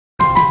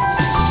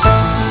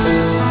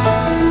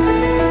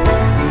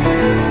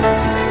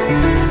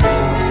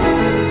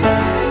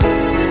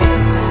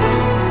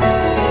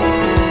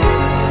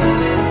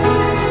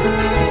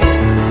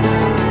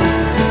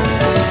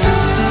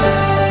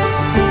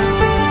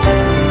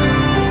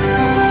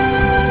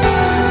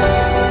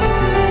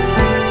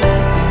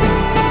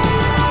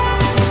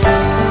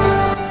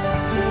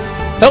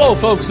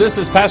folks, this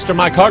is Pastor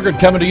Mike Hoggard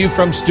coming to you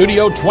from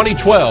Studio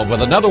 2012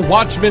 with another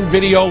Watchman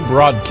video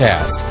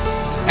broadcast.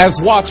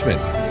 As watchmen,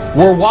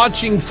 we're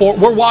watching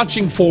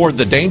for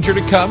the danger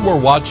to come. We're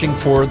watching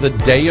for the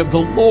day of the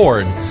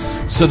Lord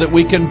so that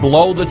we can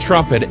blow the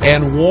trumpet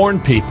and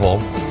warn people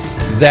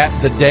that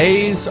the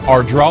days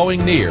are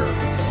drawing near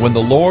when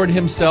the Lord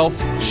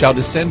himself shall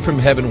descend from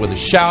heaven with a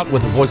shout,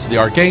 with the voice of the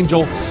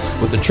archangel,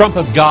 with the trump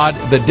of God.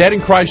 The dead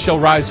in Christ shall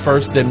rise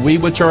first, then we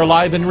which are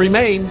alive and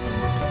remain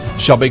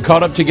shall be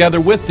caught up together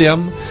with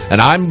them.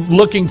 And I'm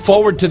looking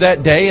forward to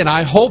that day, and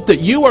I hope that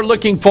you are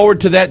looking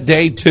forward to that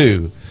day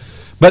too.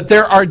 But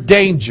there are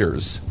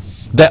dangers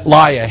that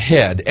lie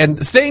ahead, and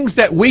things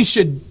that we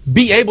should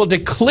be able to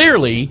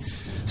clearly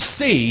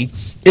see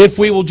if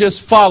we will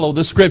just follow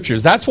the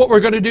Scriptures. That's what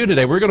we're going to do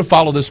today. We're going to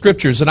follow the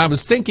Scriptures. And I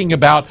was thinking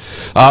about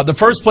the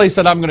first place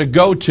that I'm going to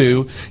go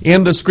to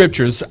in the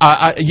Scriptures.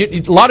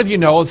 A lot of you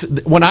know,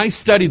 when I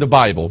study the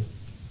Bible,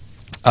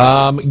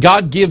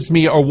 God gives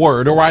me a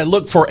word, or I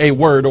look for a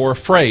word or a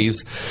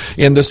phrase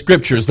in the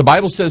Scriptures. The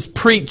Bible says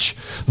preach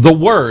the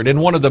word, and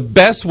one of the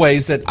best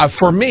ways that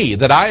for me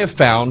that I have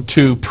found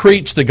to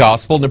preach the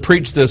gospel and to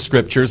preach the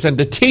Scriptures and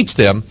to teach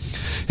them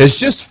is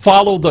just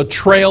follow the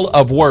trail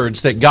of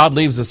words that God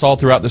leaves us all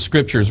throughout the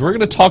Scriptures. We're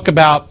going to talk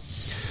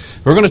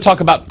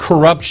about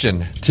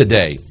corruption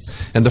today.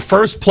 And the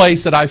first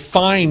place that I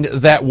find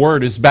that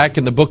word is back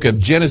in the book of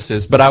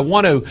Genesis. But I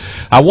want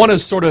to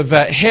sort of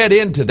head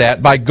into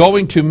that by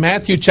going to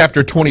Matthew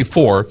chapter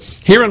 24,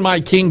 here in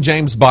my King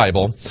James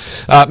Bible.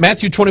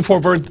 Matthew 24,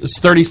 verse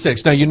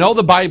 36. Now, you know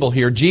the Bible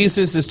here.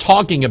 Jesus is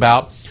talking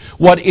about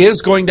what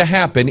is going to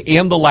happen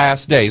in the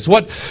last days.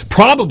 What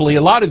probably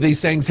a lot of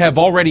these things have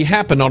already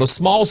happened on a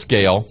small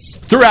scale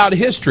throughout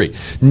history.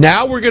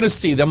 Now we're going to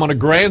see them on a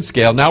grand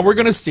scale. Now we're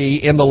going to see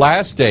in the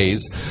last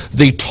days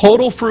the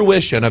total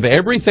fruition of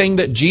everything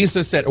that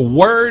Jesus said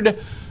word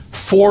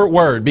for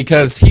word.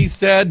 Because he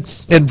said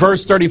in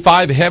verse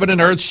 35, heaven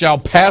and earth shall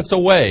pass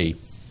away,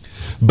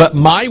 but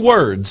my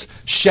words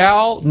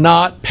shall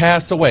not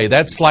pass away.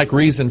 That's like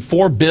reason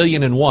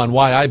 4,000,000,001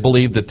 why I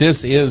believe that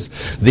this is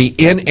the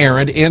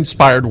inerrant,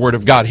 inspired Word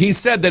of God. He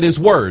said that His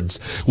words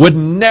would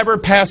never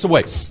pass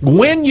away.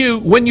 When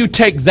you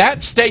take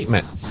that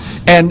statement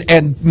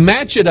and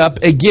match it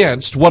up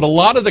against what a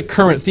lot of the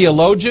current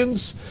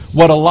theologians,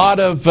 what a lot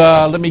of,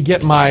 let me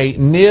get my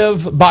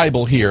NIV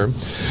Bible here,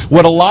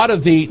 what a lot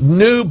of the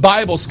new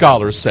Bible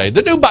scholars say.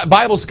 The new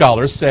Bible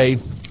scholars say,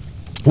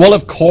 well,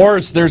 of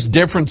course, there's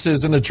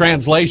differences in the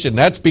translation.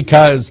 That's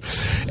because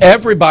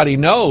everybody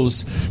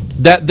knows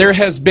that there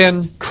has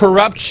been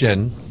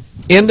corruption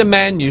in the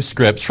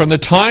manuscripts from the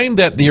time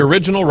that the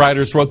original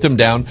writers wrote them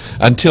down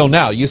until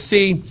now. You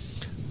see,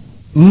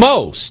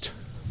 most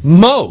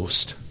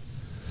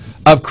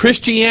of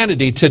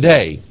Christianity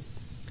today,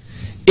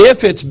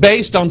 if it's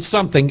based on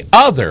something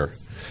other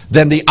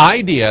than the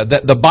idea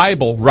that the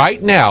Bible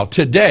right now,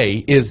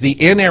 today, is the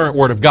inerrant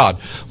Word of God.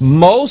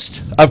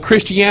 Most of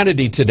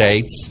Christianity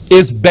today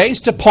is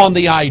based upon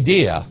the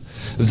idea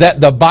that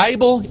the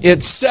Bible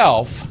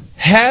itself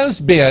has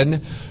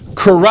been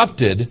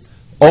corrupted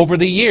over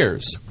the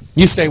years.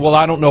 You say, well,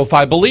 I don't know if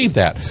I believe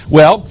that.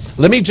 Well,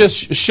 let me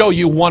just show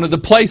you one of the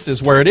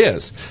places where it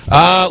is.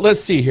 Let's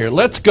see here.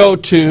 Let's go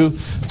to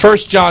 1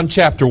 John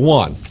chapter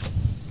 1.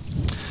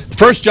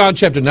 1 John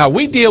chapter. Now,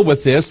 we deal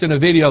with this in a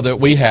video that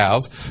we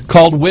have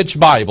called Which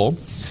Bible?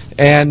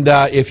 And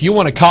if you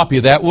want a copy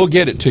of that, we'll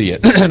get it to you.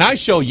 And I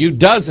show you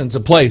dozens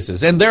of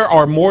places, and there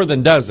are more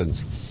than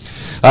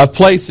dozens of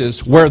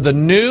places where the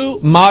new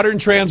modern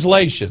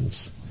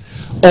translations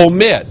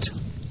omit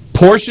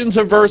portions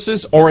of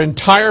verses or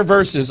entire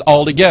verses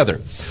altogether.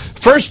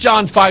 1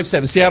 John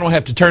 5:7. See, I don't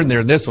have to turn there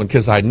in this one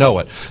because I know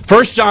it.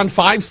 1 John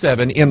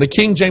 5:7 in the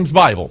King James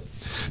Bible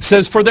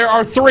says, for there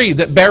are three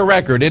that bear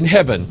record in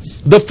heaven,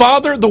 the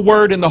Father, the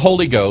Word, and the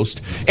Holy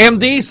Ghost, and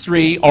these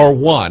three are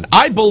one.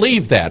 I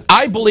believe that.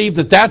 I believe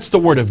that that's the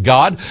Word of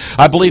God.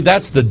 I believe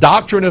that's the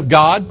doctrine of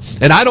God,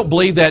 and I don't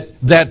believe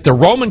that the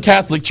Roman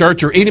Catholic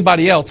Church or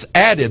anybody else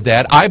added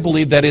that. I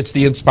believe that it's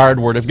the inspired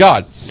Word of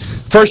God.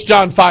 1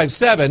 John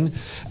 5:7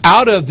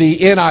 out of the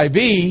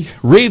NIV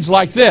reads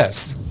like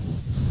this.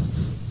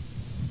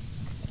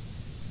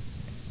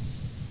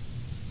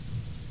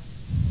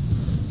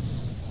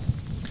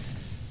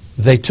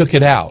 They took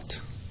it out.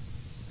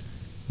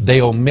 They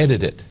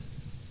omitted it.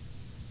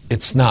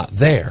 It's not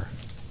there.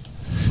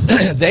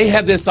 They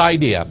had this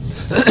idea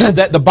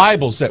that the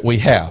Bibles that we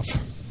have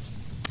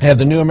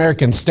the New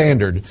American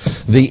Standard,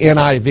 the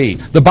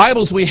NIV. The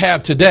Bibles we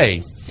have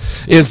today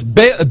is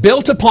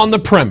built upon the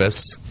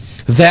premise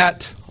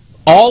that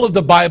all of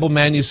the Bible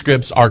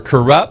manuscripts are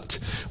corrupt.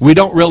 We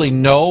don't really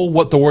know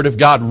what the Word of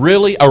God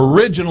really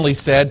originally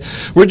said.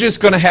 We're just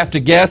going to have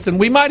to guess, and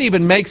we might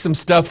even make some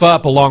stuff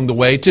up along the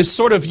way to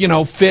sort of,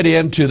 fit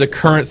into the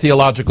current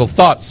theological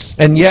thought.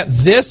 And yet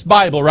this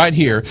Bible right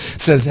here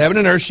says, heaven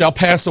and earth shall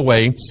pass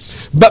away,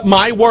 but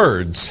my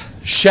words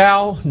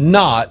shall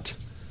not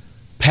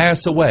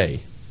pass away.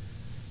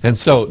 And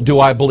so, do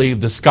I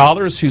believe the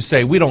scholars who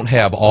say we don't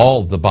have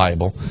all the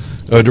Bible?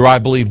 Or do I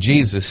believe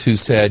Jesus, who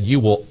said,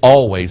 you will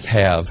always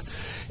have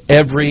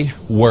every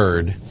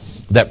word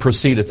that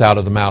proceedeth out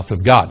of the mouth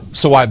of God?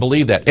 So I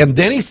believe that. And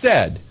then he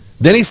said,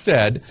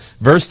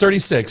 verse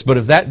 36, but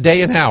of that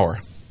day and hour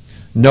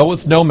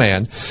knoweth no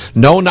man,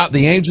 no, not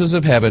the angels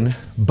of heaven,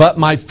 but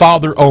my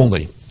Father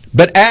only.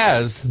 But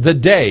as the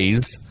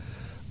days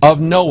of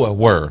Noah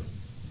were,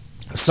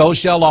 so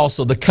shall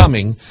also the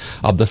coming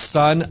of the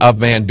Son of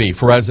Man be.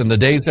 For as in the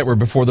days that were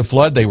before the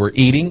flood, they were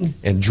eating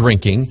and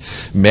drinking,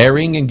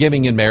 marrying and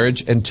giving in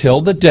marriage, until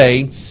the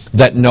day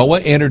that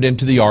Noah entered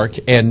into the ark,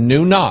 and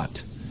knew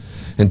not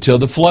until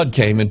the flood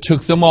came and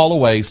took them all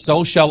away,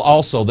 so shall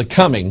also the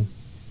coming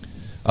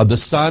of the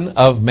Son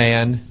of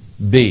Man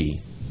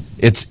be.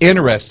 It's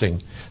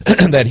interesting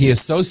that he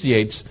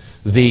associates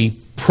the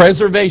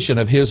preservation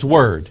of his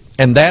word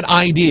and that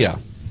idea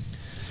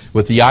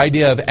with the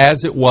idea of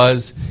as it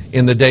was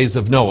in the days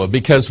of Noah.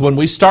 Because when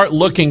we start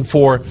looking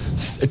for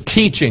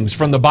teachings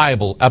from the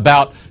Bible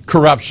about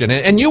corruption,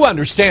 and you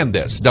understand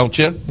this, don't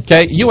you?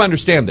 Okay, you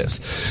understand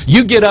this.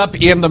 You get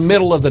up in the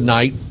middle of the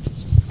night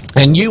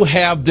and you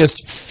have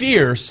this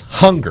fierce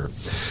hunger.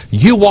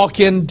 You walk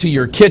into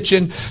your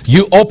kitchen,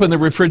 you open the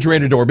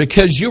refrigerator door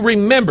because you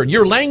remembered,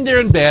 you're laying there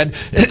in bed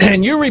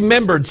and you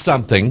remembered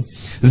something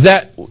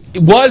that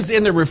was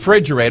in the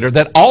refrigerator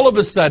that all of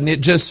a sudden it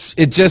just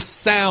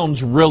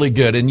sounds really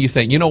good, and you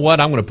think, you know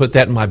what, I'm going to put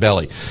that in my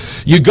belly.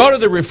 You go to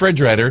the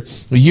refrigerator,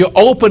 you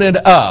open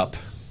it up,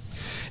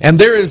 and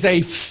there is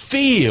a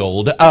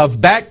field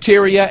of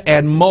bacteria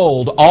and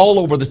mold all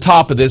over the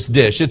top of this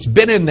dish. It's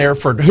been in there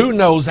for who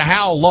knows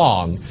how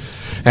long.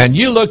 And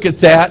you look at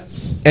that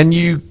and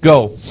you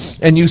go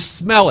and you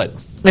smell it,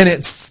 and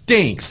it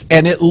stinks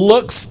and it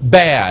looks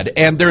bad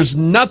and there's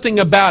nothing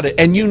about it.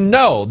 And you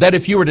know that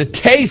if you were to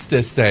taste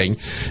this thing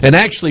and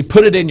actually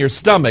put it in your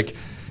stomach,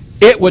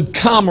 it would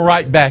come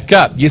right back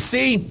up. You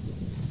see,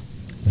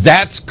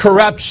 that's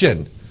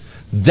corruption.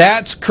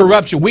 That's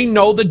corruption. We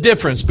know the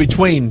difference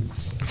between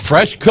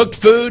fresh cooked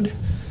food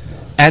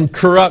and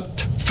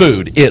corrupt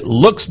food. It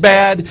looks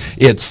bad,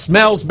 it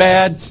smells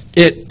bad,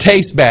 it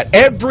tastes bad.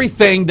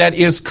 Everything that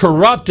is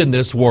corrupt in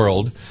this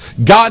world,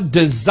 God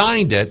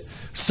designed it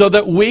so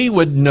that we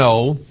would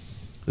know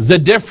the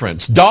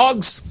difference.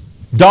 Dogs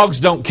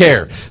don't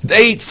care.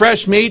 They eat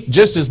fresh meat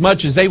just as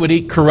much as they would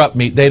eat corrupt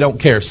meat. They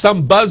don't care.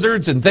 Some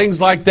buzzards and things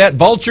like that,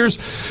 vultures,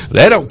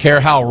 they don't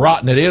care how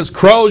rotten it is.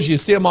 Crows, you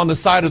see them on the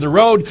side of the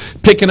road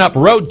picking up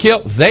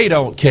roadkill, they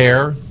don't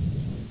care.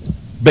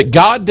 But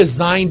God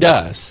designed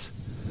us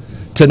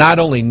to not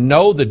only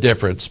know the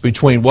difference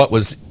between what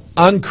was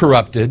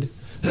uncorrupted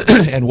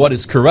and what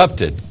is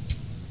corrupted,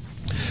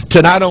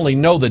 to not only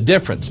know the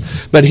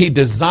difference, but He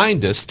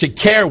designed us to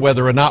care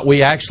whether or not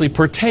we actually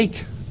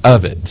partake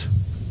of it.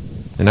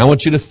 And I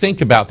want you to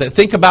think about that.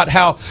 Think about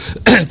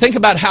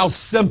how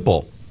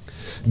simple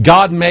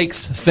God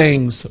makes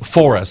things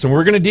for us. And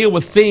we're going to deal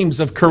with themes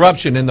of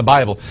corruption in the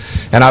Bible.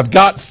 And I've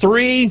got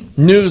 3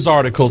 news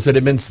articles that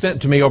have been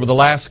sent to me over the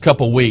last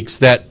couple weeks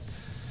that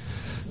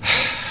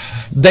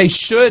they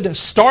should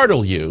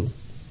startle you.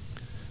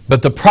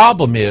 But the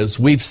problem is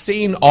we've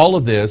seen all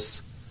of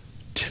this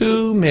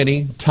too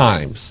many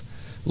times.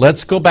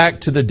 Let's go back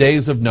to the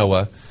days of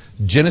Noah,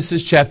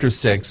 Genesis chapter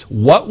 6.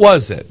 What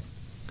was it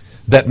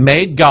that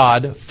made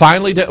God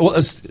finally...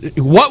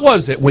 What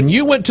was it when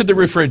you went to the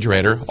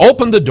refrigerator,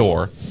 opened the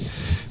door?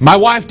 My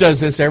wife does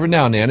this every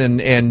now and then,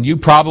 and you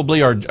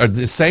probably are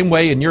the same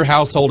way in your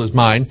household as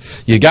mine.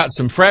 You got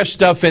some fresh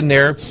stuff in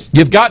there.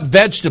 You've got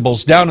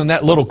vegetables down in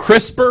that little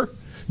crisper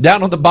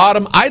down on the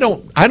bottom. I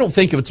don't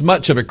think it's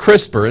much of a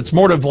crisper. It's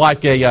more of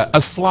like a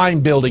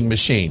slime building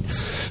machine,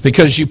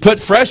 because you put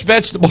fresh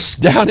vegetables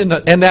down in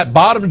that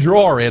bottom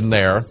drawer in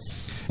there.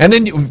 And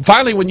then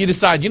finally when you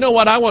decide, you know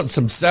what, I want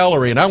some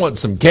celery and I want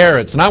some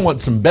carrots and I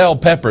want some bell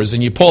peppers,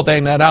 and you pull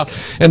that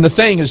out, and the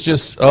thing is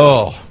just,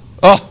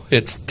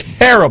 it's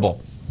terrible.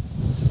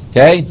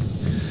 Okay?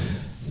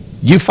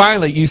 You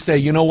say,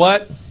 you know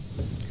what?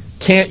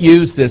 Can't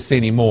use this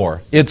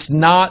anymore. It's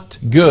not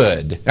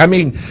good. I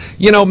mean,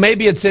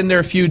 maybe it's in there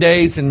a few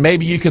days and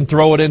maybe you can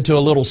throw it into a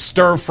little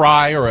stir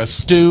fry or a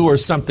stew or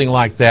something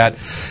like that.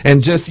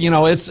 And just,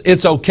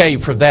 it's okay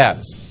for that.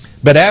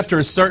 But after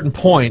a certain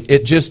point,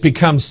 it just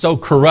becomes so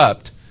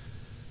corrupt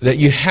that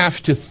you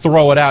have to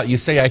throw it out. You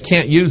say, I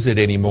can't use it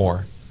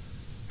anymore.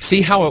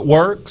 See how it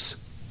works?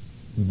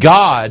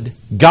 God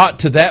got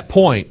to that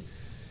point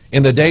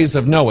in the days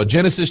of Noah.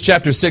 Genesis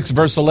chapter 6,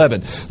 verse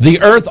 11. The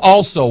earth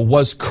also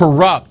was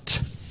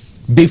corrupt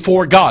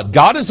before God.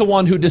 God is the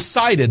one who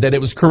decided that it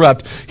was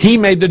corrupt. He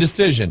made the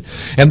decision.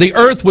 And the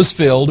earth was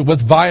filled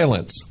with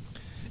violence.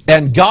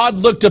 And God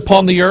looked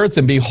upon the earth,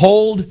 and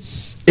behold,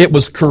 it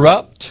was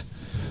corrupt,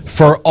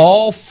 for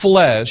all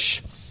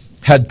flesh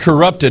had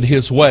corrupted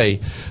his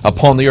way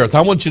upon the earth.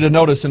 I want you to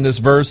notice in this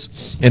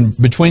verse, in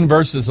between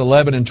verses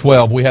 11 and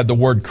 12, we had the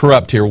word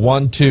corrupt here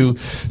 1, 2,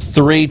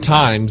 3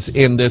 times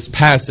in this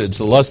passage.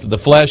 The lust of the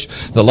flesh,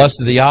 the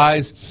lust of the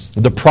eyes,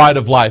 the pride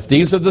of life.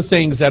 These are the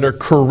things that are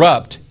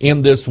corrupt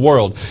in this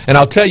world. And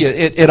I'll tell you,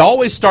 it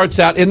always starts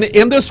out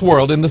in this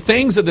world, in the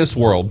things of this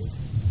world,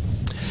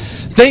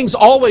 things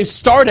always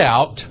start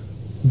out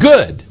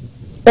good,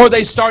 or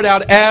they start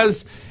out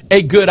as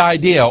a good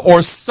idea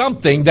or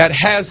something that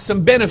has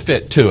some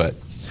benefit to it.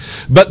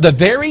 But the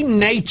very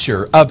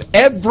nature of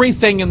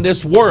everything in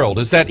this world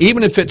is that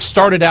even if it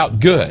started out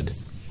good,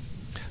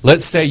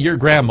 let's say your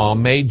grandma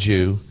made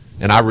you,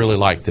 and I really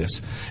like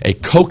this, a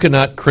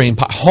coconut cream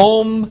pie,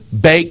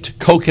 home-baked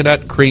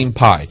coconut cream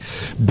pie.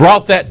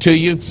 Brought that to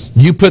you,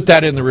 you put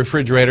that in the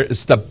refrigerator.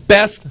 It's the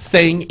best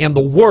thing in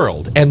the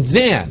world. And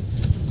then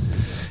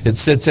it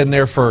sits in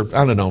there for,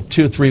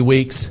 2 or 3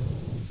 weeks,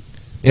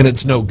 and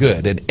it's no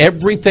good. And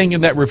everything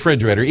in that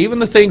refrigerator, even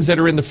the things that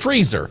are in the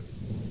freezer,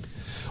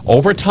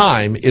 over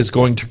time is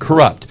going to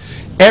corrupt.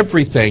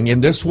 Everything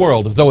in this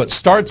world, though it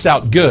starts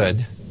out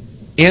good,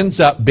 ends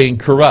up being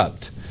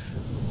corrupt,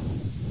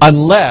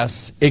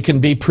 unless it can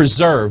be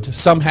preserved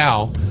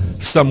somehow,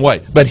 some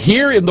way. But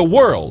here in the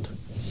world,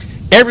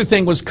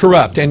 everything was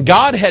corrupt. And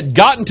God had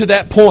gotten to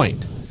that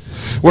point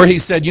where He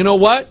said, you know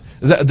what?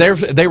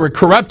 They were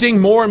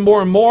corrupting more and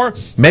more and more.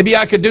 Maybe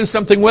I could do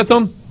something with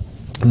them.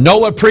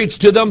 Noah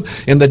preached to them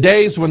in the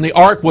days when the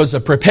ark was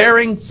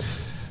preparing.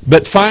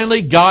 But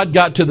finally, God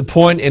got to the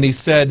point and He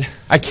said,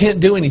 I can't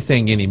do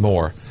anything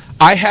anymore.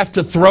 I have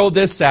to throw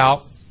this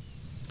out.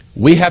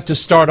 We have to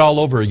start all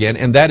over again.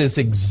 And that is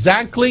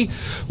exactly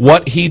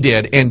what He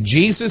did. And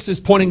Jesus is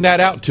pointing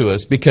that out to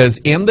us, because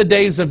in the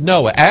days of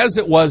Noah, as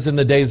it was in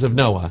the days of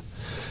Noah,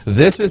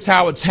 this is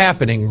how it's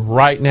happening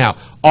right now.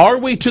 Are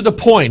we to the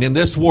point in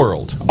this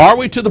world, are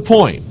we to the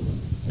point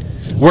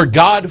where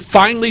God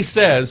finally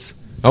says,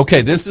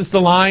 okay, this is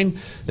the line,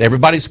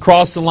 everybody's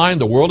crossed the line,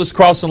 the world has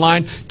crossed the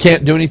line,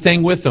 can't do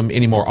anything with them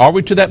anymore? Are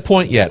we to that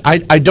point yet?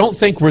 I don't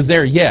think we're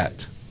there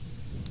yet.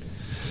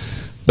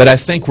 But I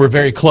think we're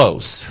very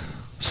close.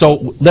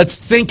 So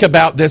let's think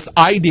about this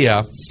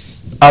idea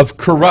of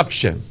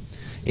corruption.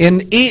 In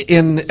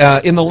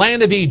the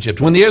land of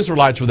Egypt, when the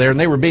Israelites were there and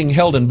they were being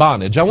held in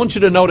bondage, I want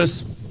you to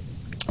notice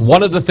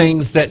one of the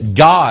things that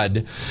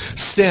God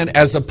sent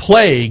as a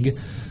plague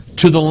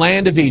to the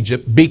land of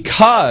Egypt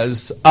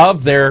because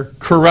of their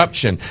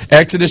corruption.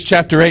 Exodus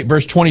chapter 8,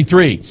 verse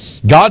 23.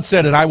 God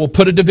said, and I will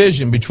put a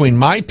division between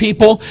my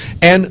people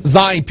and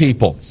thy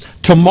people.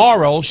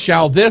 Tomorrow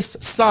shall this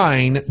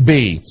sign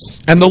be.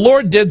 And the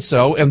Lord did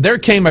so, and there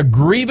came a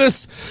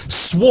grievous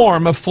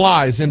swarm of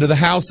flies into the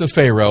house of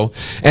Pharaoh,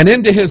 and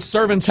into his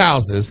servants'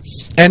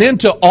 houses, and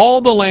into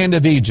all the land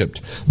of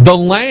Egypt. The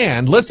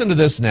land, listen to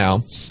this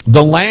now,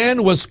 the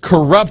land was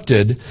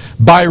corrupted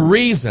by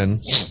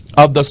reason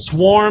of the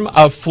swarm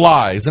of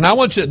flies. And I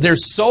want you,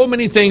 there's so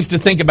many things to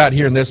think about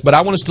here in this, but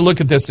I want us to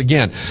look at this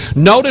again.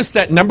 Notice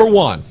that number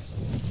one,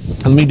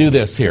 let me do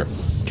this here,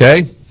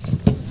 okay?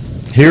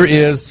 Here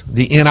is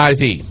the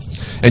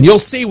NIV. And you'll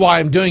see why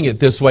I'm doing it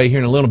this way here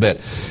in a little bit.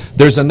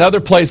 There's another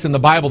place in the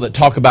Bible that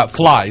talk about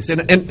flies.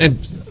 And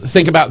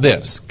think about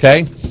this,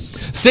 okay?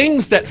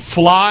 Things that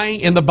fly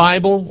in the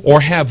Bible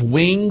or have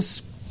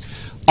wings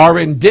are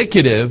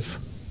indicative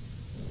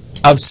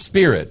of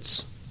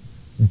spirits,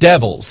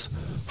 devils,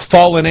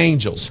 fallen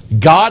angels.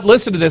 God,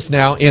 listen to this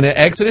now, in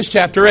Exodus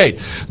chapter 8.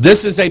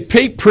 This is a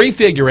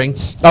prefiguring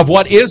of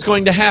what is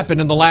going to happen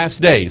in the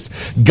last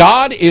days.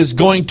 God is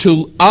going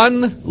to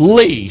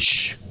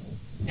unleash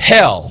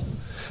hell,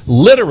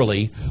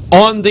 literally,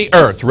 on the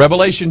earth.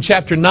 Revelation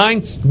chapter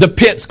 9, the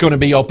pit's going to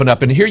be opened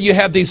up. And here you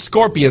have these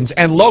scorpions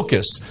and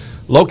locusts.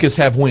 Locusts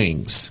have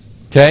wings.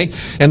 Okay?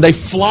 And they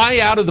fly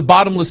out of the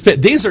bottomless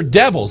pit. These are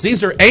devils.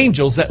 These are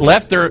angels that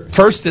left their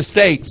first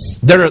estate.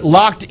 They're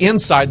locked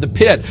inside the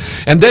pit.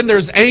 And then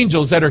there's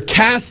angels that are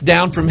cast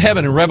down from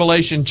heaven in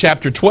Revelation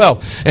chapter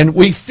 12. And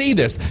we see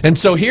this. And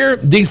so here,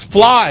 these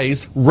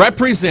flies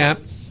represent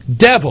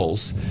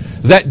devils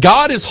that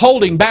God is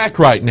holding back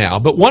right now.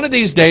 But one of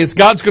these days,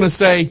 God's going to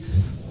say,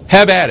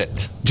 have at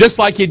it. Just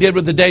like He did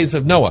with the days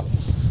of Noah.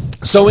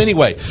 So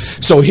anyway,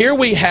 so here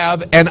we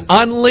have an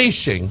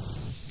unleashing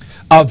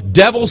of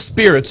devil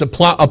spirits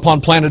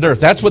upon planet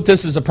Earth. That's what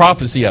this is a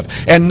prophecy of.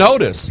 And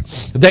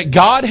notice that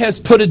God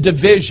has put a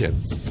division.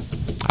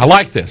 I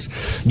like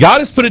this. God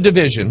has put a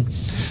division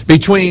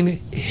between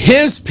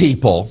His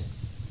people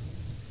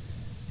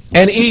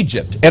and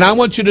Egypt. And I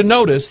want you to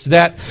notice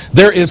that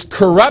there is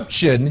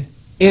corruption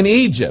in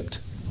Egypt,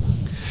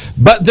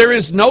 but there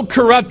is no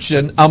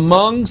corruption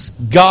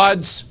amongst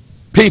God's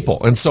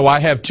people. And so I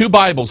have two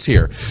Bibles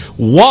here.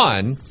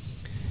 One,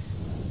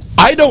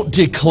 I don't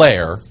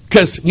declare,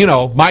 because, you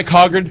know, Mike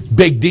Hoggard,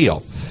 big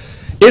deal.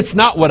 It's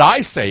not what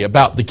I say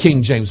about the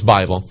King James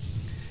Bible.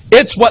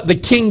 It's what the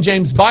King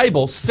James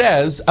Bible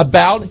says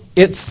about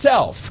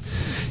itself.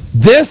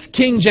 This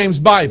King James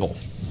Bible,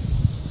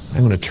 I'm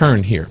going to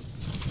turn here.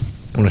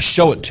 I'm going to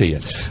show it to you.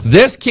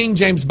 This King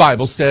James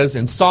Bible says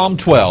in Psalm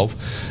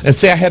 12, and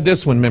say I had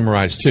this one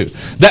memorized too,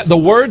 that the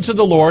words of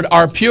the Lord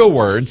are pure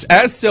words,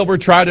 as silver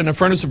tried in a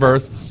furnace of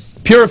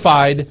earth,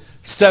 purified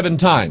 7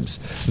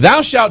 times.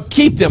 Thou shalt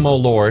keep them, O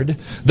Lord.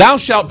 Thou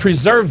shalt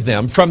preserve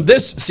them from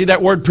this. See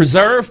that word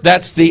preserve?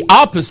 That's the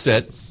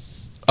opposite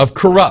of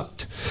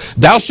corrupt.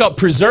 Thou shalt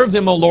preserve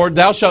them, O Lord.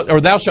 Thou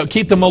shalt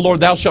keep them, O Lord.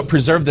 Thou shalt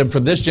preserve them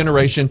from this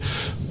generation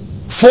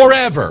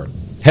forever.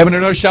 Heaven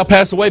and earth shall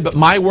pass away, but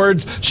my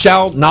words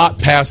shall not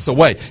pass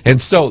away. And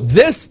so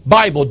this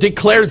Bible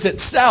declares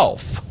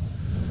itself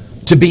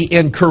to be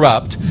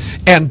incorrupt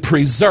and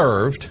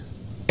preserved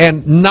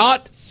and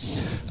not...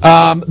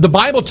 the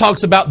Bible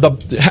talks about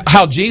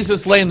how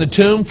Jesus lay in the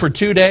tomb for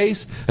 2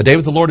 days. A day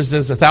with the Lord is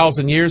as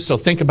 1,000 years, so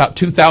think about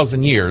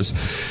 2,000 years.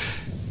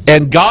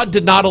 And God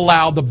did not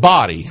allow the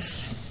body,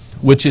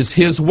 which is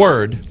His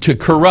Word, to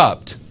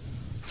corrupt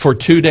for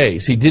 2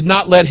 days. He did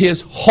not let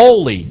His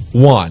Holy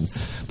One...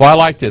 Well, I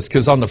like this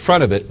because on the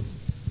front of it,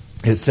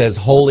 it says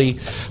Holy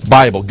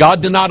Bible. God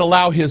did not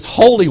allow His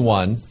Holy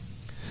One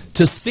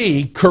to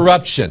see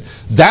corruption.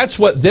 That's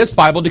what this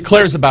Bible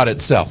declares about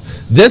itself.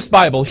 This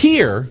Bible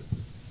here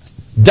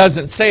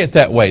doesn't say it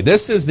that way.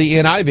 This is the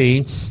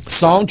NIV,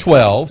 Psalm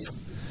 12.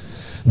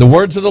 The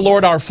words of the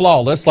Lord are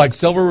flawless, like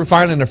silver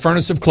refined in a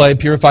furnace of clay,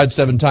 purified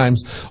 7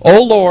 times.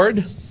 O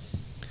Lord,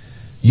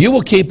 you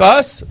will keep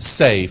us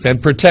safe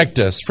and protect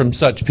us from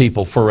such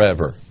people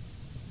forever.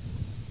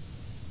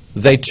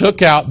 They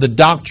took out the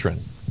doctrine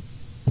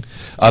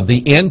of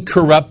the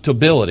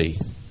incorruptibility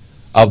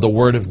of the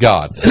Word of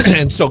God.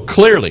 And so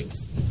clearly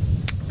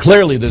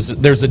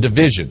there's a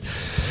division.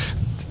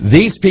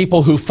 These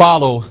people who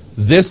follow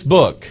this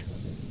book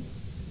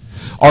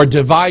are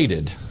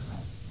divided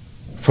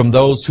from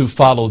those who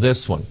follow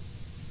this one.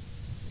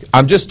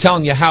 I'm just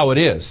telling you how it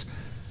is.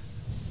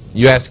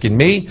 You asking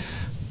me?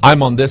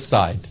 I'm on this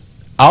side.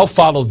 I'll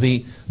follow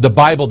the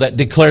Bible that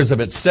declares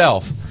of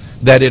itself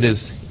that it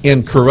is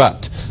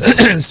incorrupt.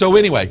 So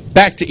anyway,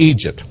 back to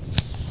Egypt.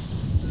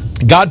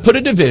 God put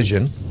a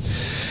division,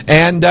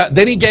 and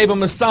then He gave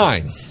them a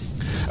sign.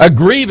 A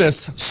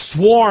grievous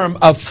swarm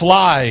of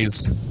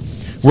flies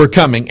were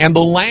coming, and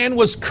the land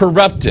was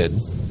corrupted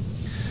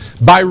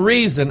by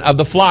reason of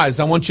the flies.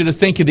 I want you to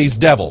think of these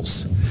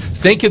devils.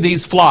 Think of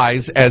these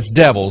flies as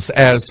devils,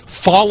 as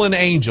fallen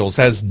angels,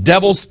 as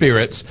devil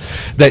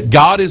spirits that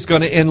God is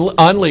going to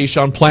unleash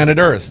on planet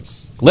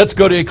Earth. Let's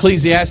go to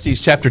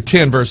Ecclesiastes chapter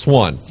 10, verse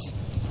 1.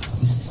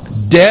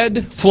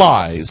 Dead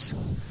flies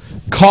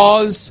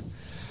cause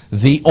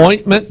the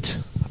ointment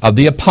of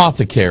the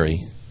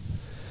apothecary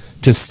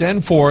to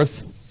send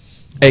forth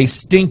a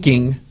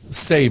stinking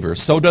savor.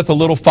 So doth a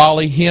little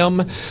folly him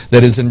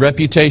that is in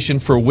reputation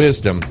for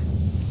wisdom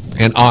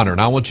and honor.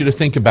 And I want you to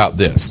think about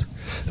this.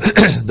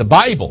 The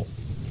Bible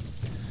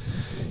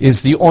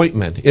is the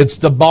ointment. It's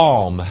the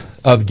balm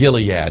of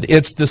Gilead.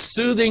 It's the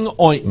soothing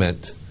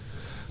ointment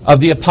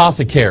of the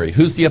apothecary.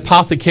 Who's the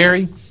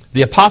apothecary?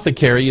 The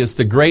apothecary is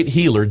the great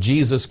healer,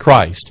 Jesus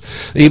Christ.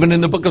 Even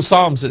in the book of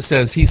Psalms it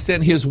says He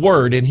sent His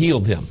word and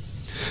healed him.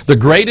 The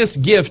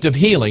greatest gift of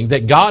healing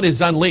that God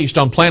has unleashed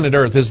on planet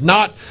Earth is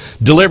not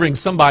delivering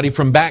somebody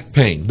from back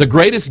pain. The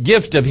greatest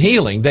gift of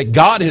healing that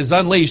God has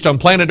unleashed on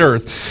planet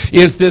Earth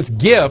is this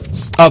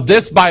gift of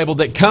this Bible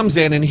that comes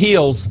in and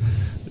heals.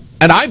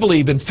 And I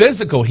believe in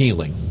physical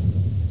healing,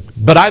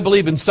 but I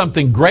believe in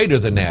something greater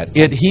than that.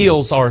 It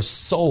heals our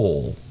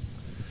soul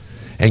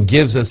and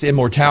gives us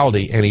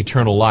immortality and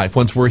eternal life.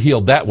 Once we're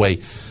healed that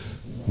way,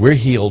 we're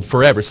healed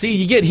forever. See,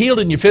 you get healed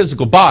in your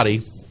physical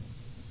body,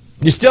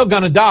 you're still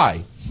going to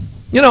die.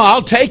 You know,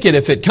 I'll take it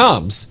if it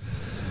comes,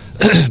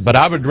 but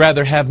I would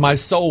rather have my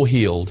soul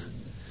healed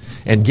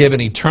and given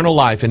eternal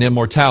life and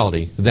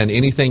immortality than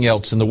anything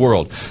else in the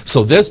world.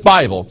 So this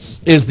Bible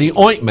is the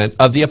ointment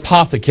of the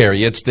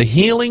apothecary. It's the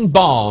healing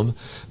balm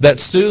that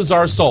soothes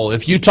our soul.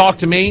 If you talk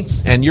to me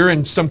and you're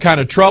in some kind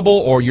of trouble,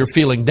 or you're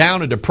feeling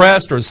down or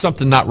depressed, or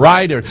something not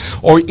right,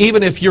 or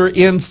even if you're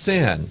in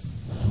sin,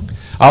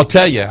 I'll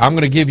tell you, I'm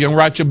going to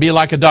write you, be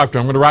like a doctor.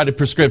 I'm going to write a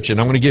prescription.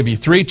 I'm going to give you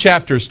 3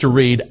 chapters to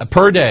read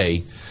per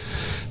day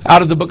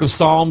out of the book of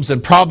Psalms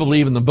and probably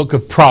even the book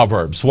of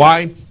Proverbs.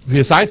 Why?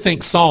 Because I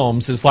think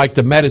Psalms is like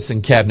the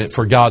medicine cabinet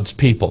for God's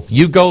people.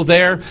 You go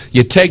there,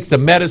 you take the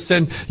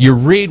medicine, you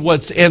read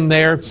what's in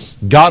there,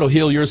 God will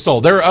heal your soul.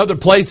 There are other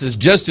places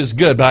just as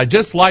good, but I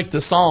just like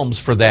the Psalms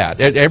for that.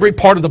 Every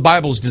part of the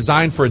Bible is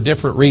designed for a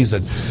different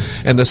reason.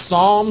 And the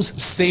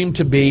Psalms seem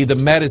to be the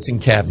medicine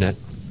cabinet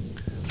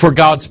for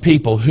God's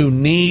people who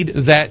need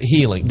that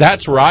healing.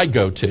 That's where I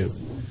go to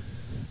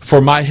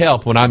for my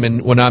help when I'm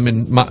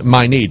in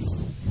my need.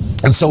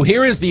 And so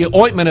here is the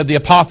ointment of the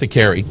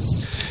apothecary.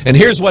 And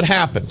here's what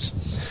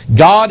happens.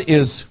 God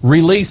is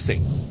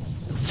releasing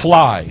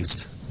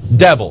flies,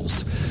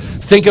 devils.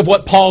 Think of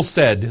what Paul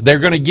said. They're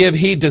going to give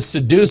heed to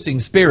seducing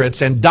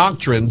spirits and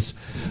doctrines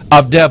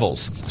of devils.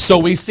 So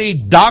we see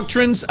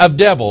doctrines of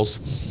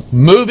devils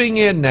moving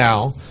in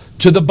now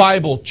to the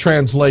Bible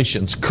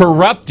translations,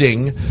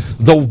 corrupting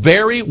the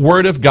very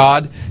Word of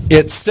God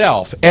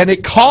itself. And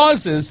it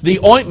causes the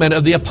ointment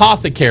of the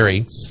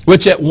apothecary,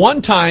 which at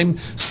one time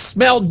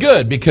smelled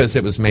good because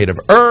it was made of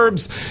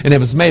herbs and it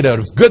was made out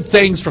of good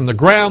things from the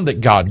ground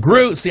that God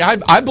grew. See,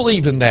 I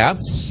believe in that.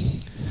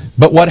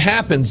 But what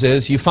happens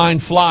is you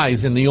find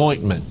flies in the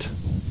ointment.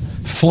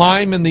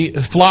 Flies in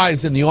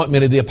the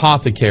ointment of the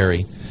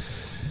apothecary.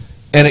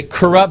 And it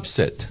corrupts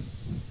it.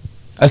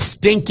 A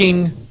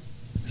stinking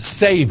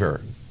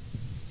savor.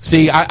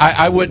 See,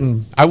 I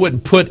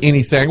wouldn't put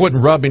anything, I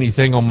wouldn't rub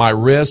anything on my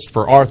wrist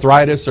for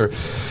arthritis or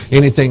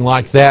anything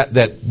like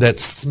that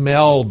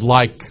smelled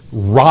like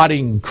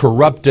rotting,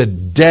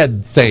 corrupted,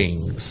 dead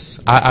things.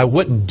 I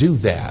wouldn't do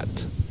that.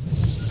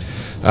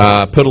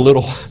 Put a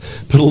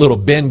little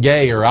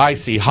Bengay or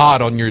Icy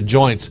Hot on your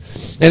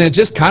joints, and it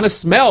just kind of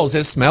smells.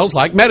 It smells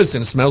like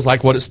medicine. It smells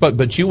like what it's supposed.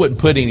 But you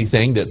wouldn't put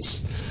anything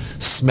that's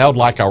smelled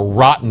like a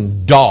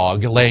rotten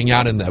dog laying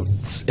out in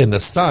the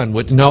sun.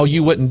 No,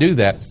 you wouldn't do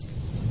that.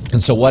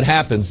 And so what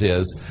happens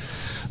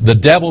is the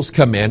devils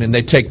come in and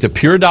they take the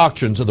pure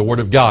doctrines of the Word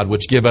of God,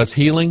 which give us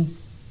healing,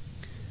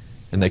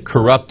 and they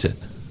corrupt it.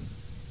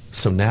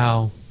 So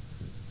now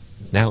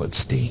it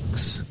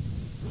stinks.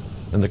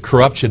 And the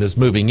corruption is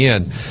moving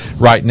in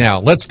right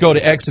now. Let's go to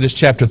Exodus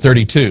chapter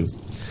 32.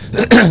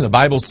 The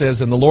Bible says,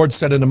 "And the Lord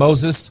said unto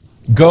Moses,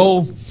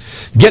 Go,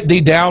 get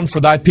thee down, for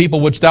thy people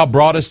which thou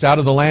broughtest out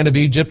of the land of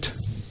Egypt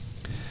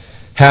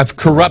have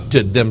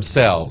corrupted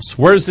themselves."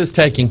 Where is this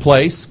taking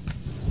place?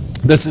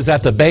 This is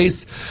at the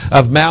base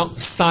of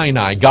Mount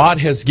Sinai. God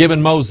has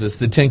given Moses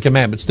the Ten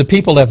Commandments. The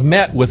people have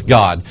met with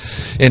God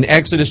in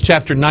Exodus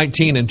chapter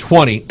 19 and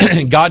 20.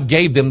 God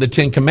gave them the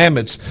Ten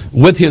Commandments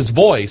with His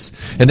voice.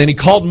 And then He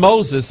called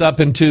Moses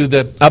up into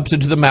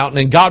the mountain,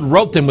 and God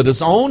wrote them with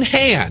His own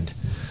hand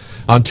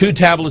on 2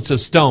 tablets of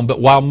stone.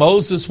 But while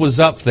Moses was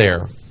up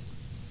there,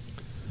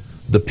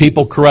 the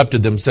people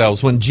corrupted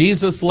themselves. When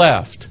Jesus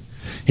left,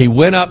 He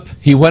went up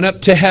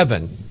to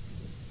heaven.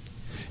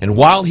 And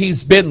while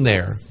He's been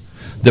there,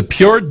 the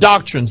pure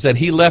doctrines that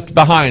He left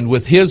behind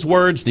with His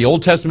words, the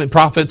Old Testament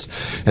prophets,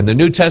 and the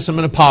New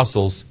Testament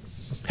apostles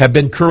have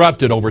been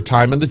corrupted over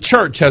time, and the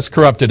church has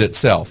corrupted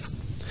itself.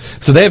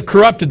 So they have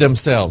corrupted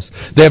themselves.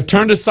 They have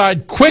turned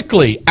aside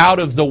quickly out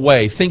of the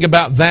way. Think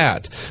about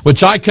that,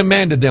 which I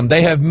commanded them.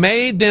 They have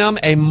made them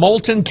a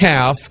molten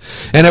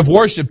calf, and have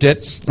worshipped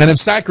it, and have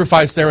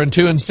sacrificed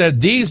thereunto, and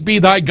said, "These be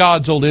thy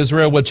gods, O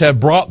Israel, which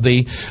have brought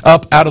thee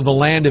up out of the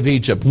land of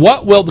Egypt."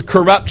 What will the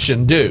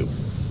corruption do?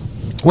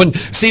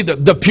 See,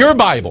 the pure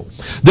Bible,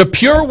 the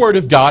pure Word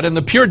of God, and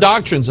the pure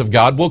doctrines of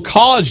God will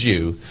cause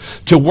you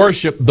to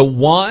worship the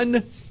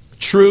one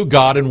true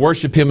God and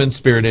worship Him in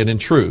spirit and in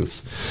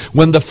truth.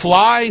 When the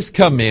flies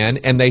come in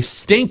and they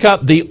stink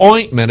up the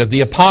ointment of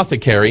the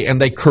apothecary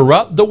and they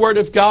corrupt the Word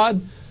of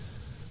God,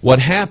 what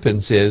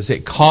happens is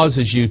it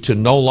causes you to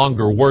no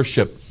longer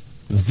worship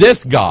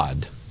this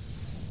God.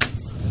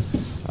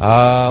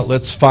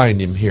 Let's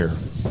find Him here.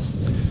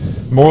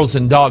 Morals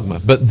and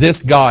Dogma. But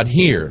this God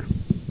here,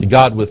 the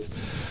God with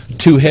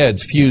 2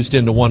 heads fused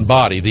into one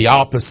body, the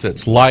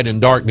opposites, light and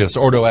darkness,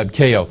 ordo ab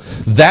chao.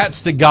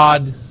 That's the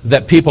God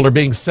that people are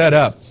being set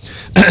up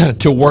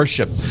to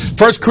worship.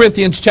 1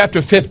 Corinthians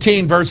chapter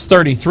 15, verse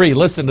 33.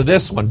 Listen to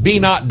this one. "Be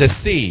not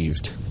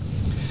deceived.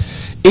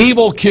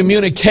 Evil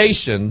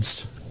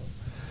communications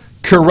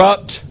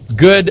corrupt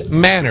good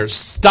manners."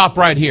 Stop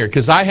right here,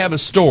 because I have a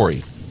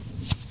story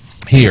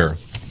here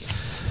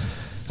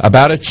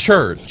about a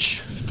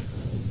church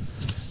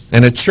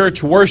and a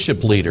church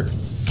worship leader.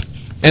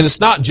 And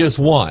it's not just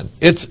one.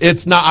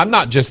 It's not. I'm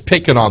not just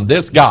picking on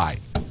this guy.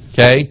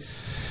 Okay?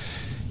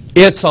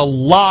 It's a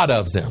lot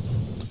of them.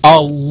 A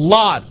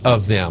lot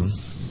of them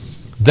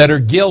that are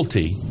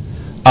guilty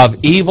of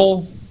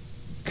evil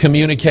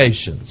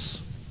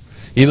communications.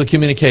 Evil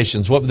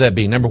communications. What would that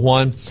be? Number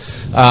one,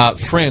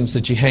 friends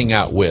that you hang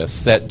out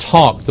with that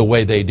talk the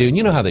way they do. And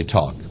you know how they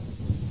talk.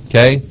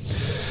 Okay?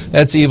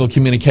 That's evil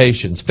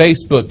communications.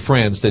 Facebook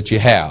friends that you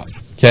have.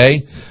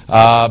 Okay?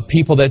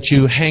 People that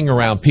you hang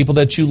around, people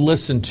that you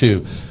listen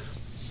to,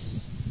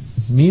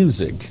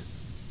 music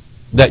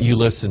that you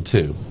listen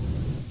to.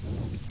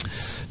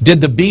 Did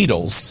the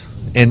Beatles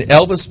and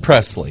Elvis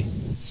Presley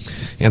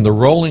and the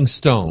Rolling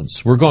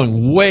Stones, we're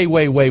going way,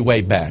 way, way,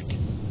 way back,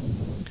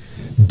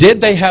 did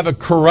they have a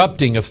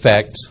corrupting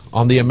effect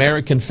on the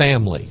American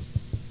family?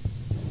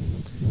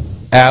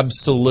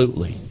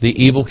 Absolutely.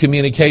 The evil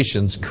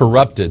communications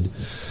corrupted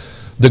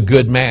the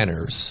good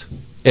manners.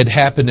 It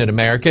happened in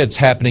America. It's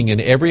happening in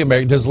every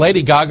American. Does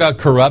Lady Gaga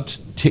corrupt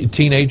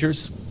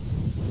teenagers?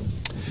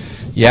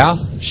 Yeah,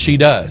 she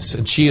does.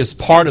 And she is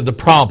part of the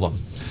problem.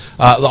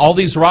 All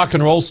these rock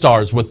and roll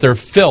stars with their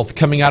filth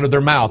coming out of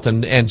their mouth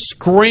and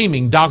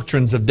screaming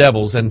doctrines of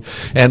devils and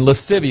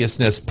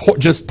lasciviousness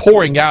just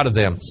pouring out of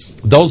them.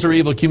 Those are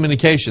evil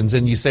communications.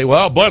 And you say,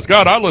 well, bless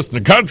God, I listen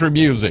to country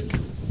music.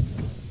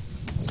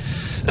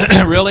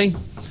 Really?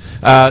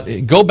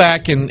 Go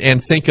back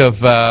and think of,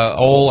 3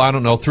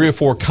 or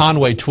 4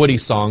 Conway Twitty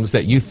songs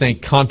that you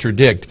think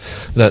contradict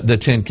the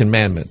 10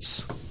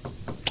 Commandments.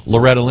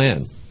 Loretta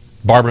Lynn,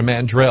 Barbara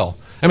Mandrell.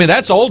 I mean,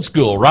 that's old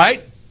school,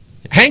 right?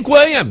 Hank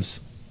Williams.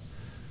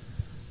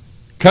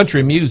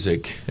 Country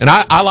music. And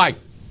I like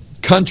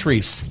country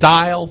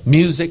style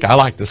music. I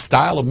like the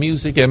style of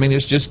music. I mean,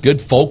 it's just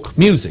good folk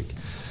music.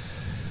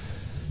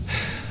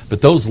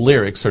 But those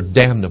lyrics are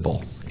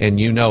damnable, and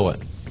you know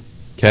it.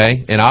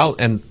 Okay,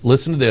 and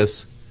listen to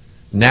this.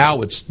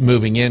 Now it's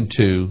moving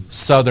into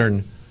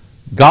Southern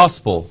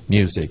gospel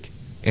music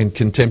and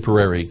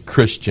contemporary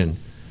Christian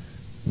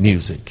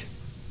music.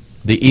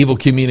 The evil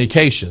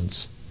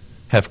communications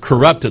have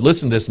corrupted.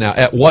 Listen to this now.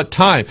 At what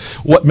time?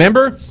 What?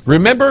 Remember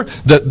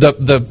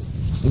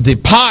the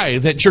pie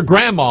that your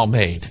grandma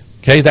made.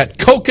 Okay, that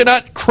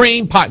coconut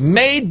cream pie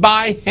made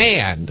by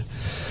hand.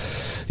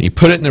 You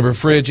put it in the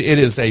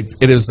refrigerator.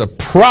 It is a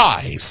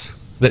prize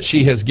that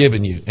she has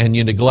given you, and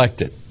you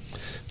neglect it.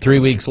 3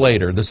 weeks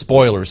later, the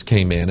spoilers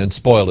came in and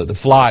spoiled it. The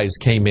flies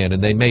came in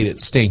and they made it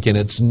stink, and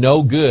it's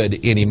no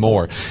good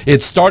anymore.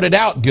 It started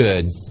out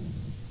good,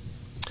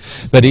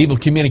 but evil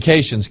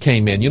communications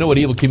came in. You know what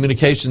evil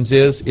communications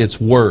is? It's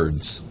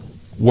words.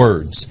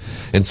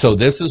 Words. And so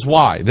this is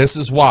why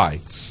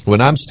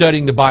when I'm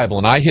studying the Bible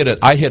and I hit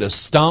a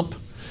stump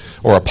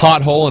or a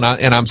pothole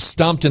and I'm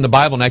stumped in the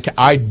Bible, and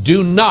I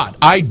do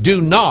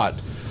not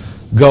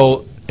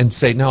go and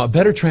say, now a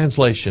better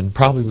translation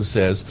probably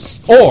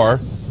says, or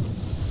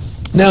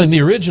now in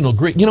the original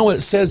Greek, you know what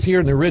it says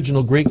here in the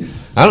original Greek?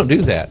 I don't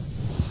do that.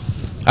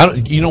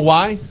 You know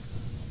why?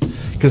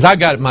 Because I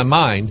got in my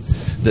mind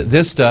that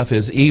this stuff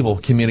is evil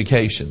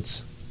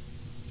communications.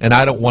 And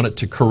I don't want it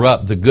to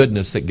corrupt the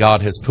goodness that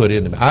God has put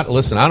into me.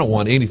 Listen, I don't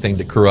want anything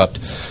to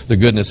corrupt the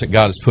goodness that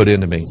God has put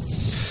into me.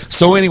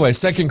 So anyway,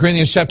 2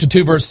 Corinthians chapter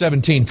 2, verse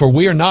 17. For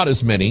we are not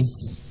as many,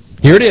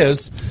 here it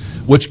is,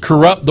 which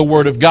corrupt the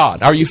word of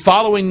God. Are you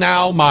following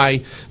now my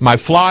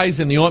flies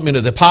in the ointment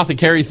of the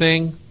apothecary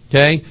thing?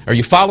 Okay? Are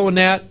you following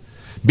that?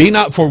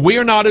 For we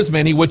are not as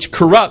many which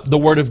corrupt the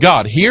word of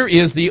God. Here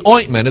is the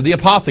ointment of the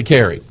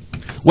apothecary.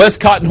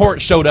 Westcott and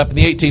Hort showed up in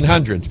the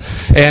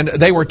 1800s, and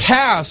they were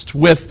tasked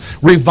with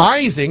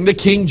revising the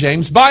King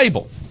James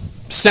Bible.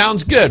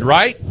 Sounds good,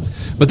 right?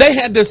 But they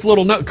had this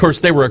little note. Of course,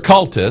 they were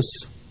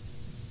occultists.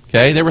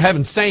 Okay, they were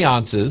having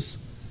seances,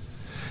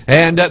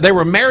 and they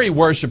were Mary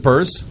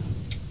worshipers,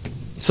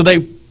 so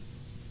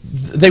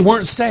they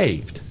weren't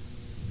saved.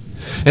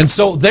 And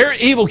so their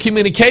evil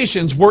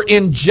communications were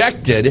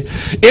injected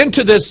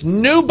into this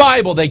new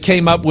Bible they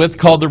came up with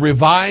called the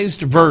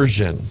Revised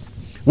Version.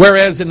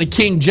 Whereas in the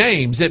King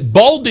James, it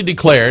boldly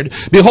declared,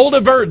 behold, a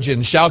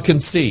virgin shall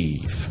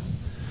conceive.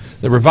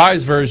 The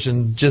Revised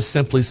Version just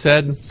simply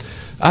said,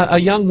 a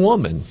young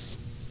woman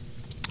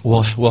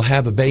will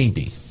have a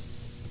baby.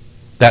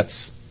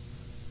 That's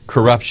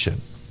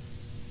corruption.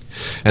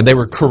 And they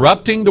were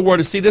corrupting the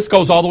word. See, this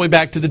goes all the way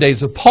back to the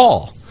days of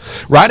Paul.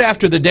 Right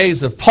after the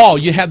days of Paul,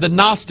 you had the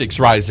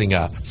Gnostics rising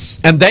up.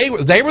 And they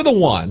were the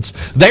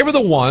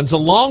ones,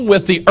 along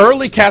with the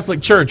early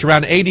Catholic Church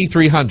around AD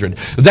 300,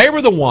 they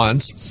were the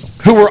ones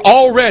who were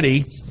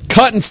already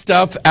cutting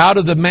stuff out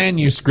of the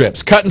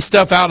manuscripts, cutting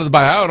stuff out of the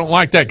Bible. I don't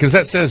like that because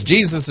that says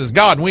Jesus is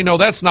God, and we know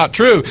that's not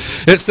true.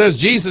 It says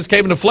Jesus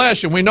came in the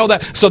flesh, and we know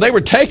that. So they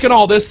were taking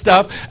all this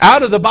stuff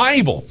out of the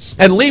Bible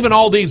and leaving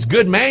all these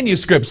good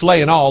manuscripts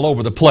laying all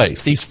over the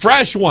place. These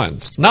fresh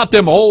ones, not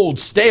them old,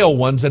 stale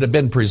ones that have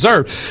been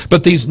preserved,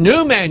 but these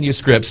new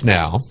manuscripts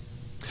now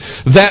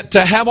that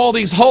have all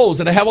these holes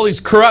and have all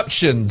these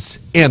corruptions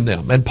in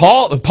them. And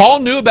Paul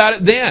knew about it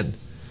then.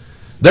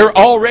 They're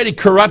already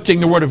corrupting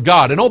the Word of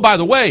God. And oh, by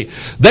the way,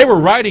 they were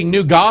writing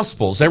new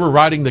Gospels. They were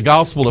writing the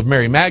Gospel of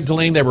Mary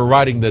Magdalene. They were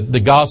writing the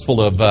Gospel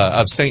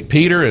of St.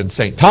 Peter and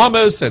St.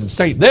 Thomas and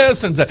St.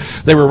 this. And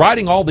they were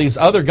writing all these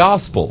other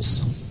Gospels,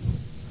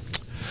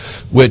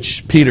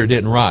 which Peter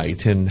didn't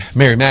write, and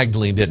Mary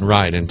Magdalene didn't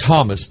write, and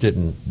Thomas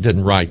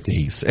didn't write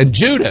these. And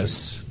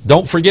Judas,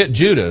 don't forget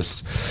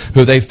Judas,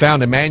 who they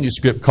found a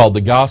manuscript called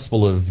the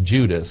Gospel of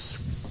Judas.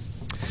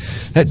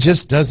 That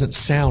just doesn't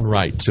sound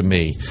right to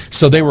me.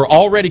 So they were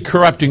already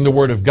corrupting the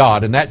Word of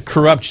God, and that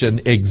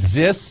corruption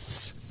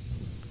exists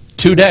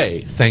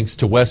today, thanks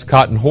to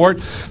Westcott and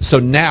Hort. So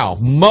now,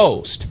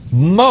 most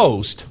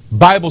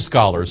Bible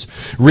scholars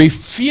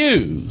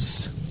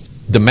refuse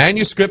the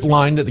manuscript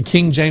line that the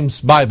King James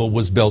Bible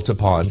was built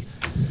upon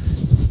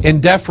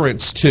in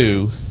deference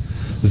to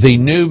the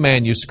new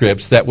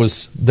manuscripts that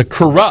was the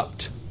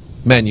corrupt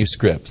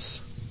manuscripts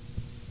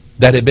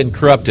that had been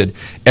corrupted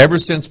ever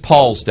since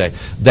Paul's day.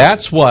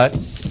 That's what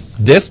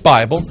this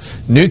Bible,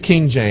 New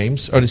King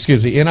James, or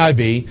excuse me,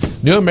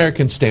 NIV, New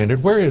American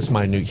Standard, where is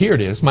my new, here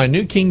it is, my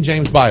New King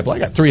James Bible. I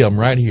got 3 of them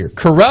right here.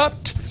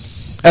 Corrupt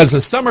as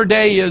a summer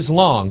day is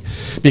long,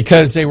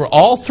 because they were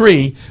all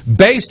 3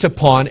 based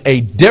upon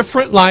a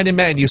different line of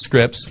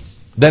manuscripts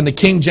than the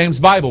King James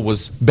Bible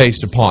was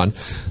based upon.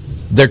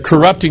 They're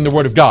corrupting the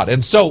Word of God.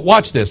 And so,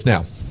 watch this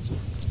now.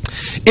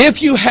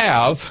 If you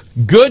have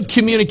good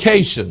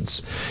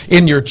communications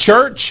in your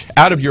church,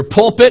 out of your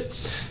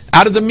pulpit,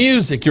 out of the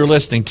music you're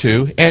listening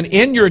to, and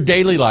in your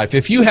daily life,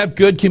 if you have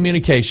good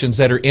communications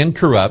that are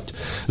incorrupt,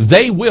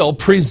 they will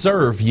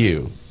preserve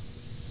you.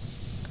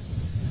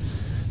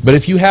 But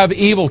if you have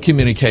evil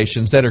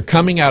communications that are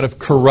coming out of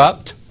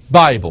corrupt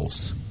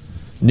Bibles,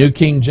 New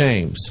King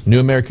James, New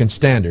American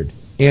Standard,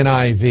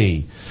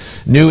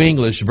 NIV, New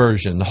English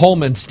Version, the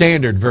Holman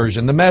Standard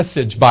Version, the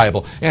Message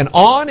Bible, and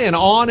on and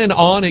on and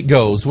on it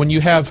goes. When you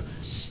have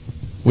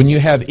when you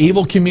have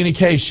evil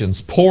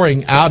communications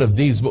pouring out of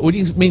these, what do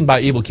you mean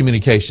by evil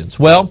communications?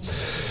 Well,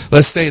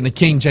 let's say in the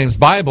King James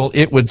Bible,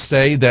 it would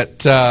say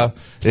that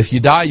if you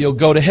die, you'll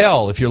go to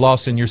hell if you're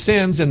lost in your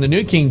sins. In the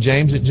New King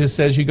James, it just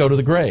says you go to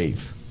the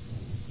grave.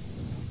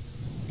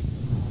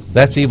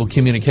 That's evil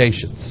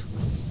communications.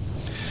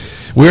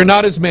 We are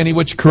not as many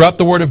which corrupt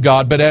the word of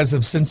God, but as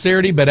of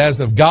sincerity, but as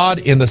of God,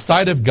 in the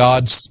sight of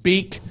God,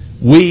 speak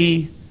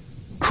we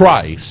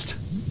Christ,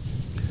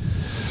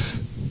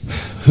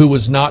 who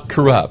was not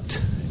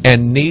corrupt,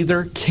 and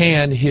neither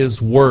can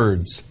his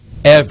words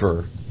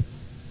ever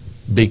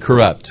be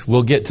corrupt.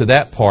 We'll get to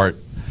that part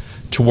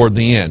toward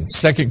the end.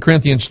 2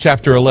 Corinthians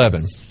chapter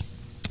 11.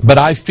 But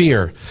I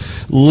fear,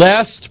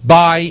 lest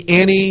by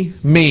any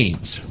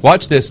means,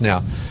 watch this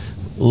now,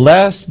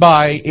 lest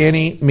by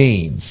any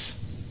means,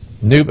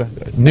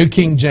 New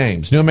King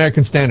James, New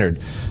American Standard,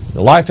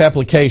 the Life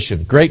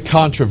Application, Great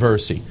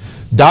Controversy,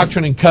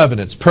 Doctrine and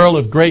Covenants, Pearl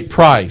of Great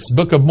Price,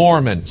 Book of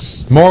Mormon,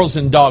 Morals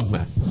and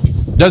Dogma.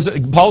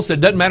 Paul said,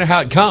 it doesn't matter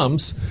how it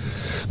comes,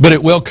 but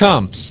it will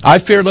come. I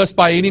fear lest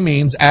by any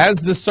means, as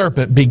the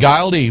serpent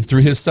beguiled Eve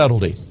through his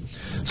subtlety,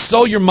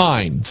 so your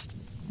minds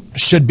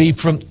should be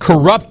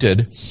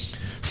corrupted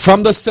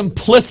from the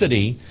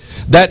simplicity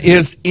that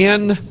is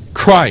in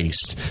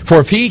Christ.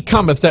 For if he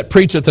cometh that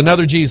preacheth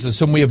another Jesus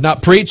whom we have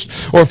not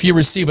preached, or if ye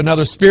receive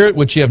another spirit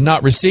which ye have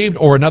not received,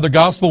 or another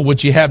gospel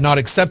which ye have not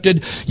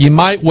accepted, ye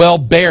might well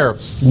bear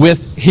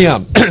with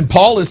him.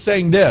 Paul is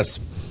saying this.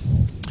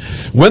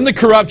 When the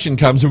corruption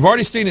comes, we've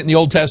already seen it in the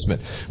Old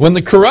Testament. When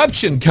the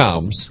corruption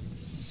comes,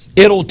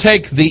 it'll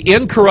take the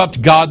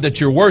incorrupt God that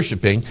you're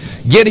worshiping,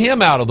 get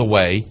him out of the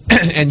way,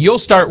 and you'll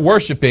start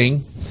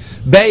worshiping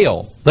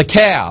Baal, the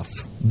calf,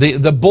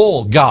 the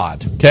bull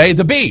god, okay,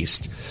 the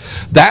beast.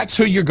 That's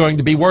who you're going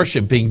to be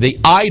worshiping, the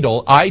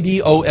idol,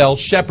 I-D-O-L,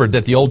 shepherd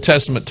that the Old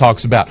Testament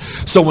talks about.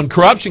 So when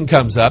corruption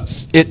comes up,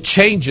 it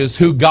changes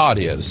who God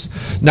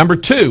is. Number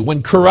two,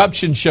 when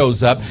corruption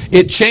shows up,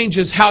 it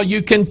changes how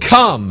you can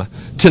come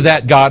to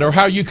that God, or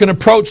how you can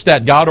approach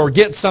that God, or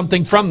get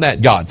something from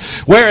that God.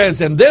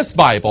 Whereas in this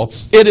Bible,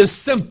 it is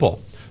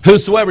simple.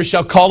 Whosoever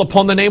shall call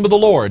upon the name of the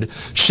Lord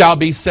shall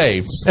be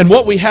saved. And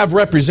what we have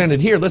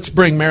represented here, let's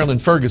bring Marilyn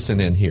Ferguson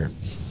in here.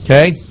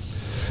 Okay?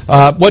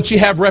 What you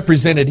have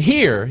represented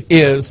here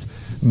is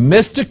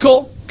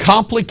mystical,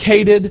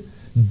 complicated,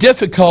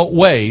 difficult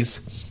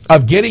ways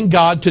of getting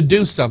God to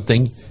do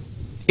something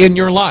in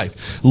your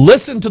life.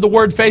 Listen to the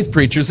Word Faith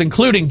preachers,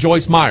 including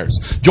Joyce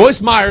Myers.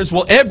 Joyce Myers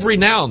will every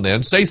now and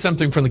then say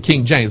something from the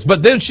King James,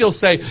 but then she'll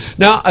say,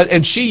 now,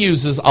 and she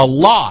uses a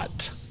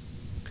lot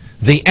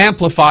the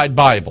Amplified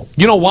Bible.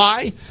 You know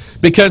why?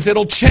 Because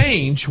it'll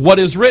change what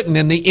is written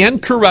in the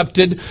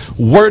incorrupted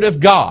Word of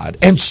God.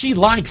 And she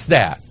likes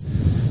that.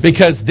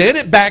 Because then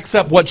it backs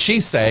up what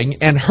she's saying,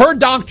 and her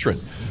doctrine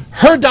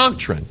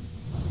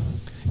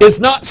is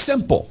not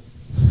simple.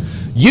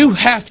 You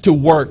have to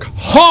work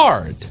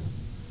hard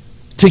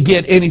to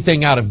get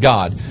anything out of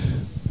God.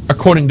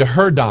 According to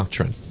her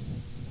doctrine,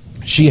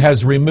 she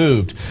has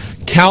removed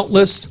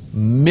countless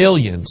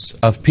millions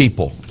of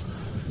people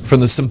from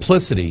the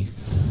simplicity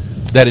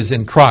that is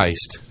in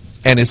Christ,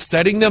 and is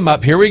setting them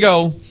up, here we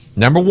go,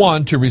 number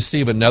one, to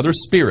receive another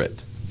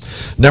spirit.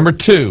 Number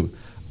two,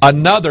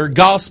 another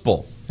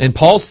gospel. And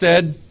Paul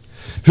said,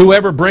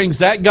 whoever brings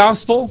that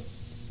gospel,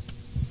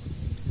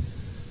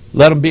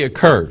 let him be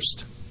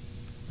accursed.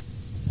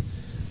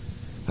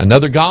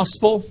 Another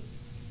gospel,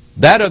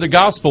 that other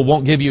gospel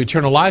won't give you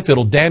eternal life,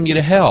 it'll damn you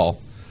to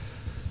hell.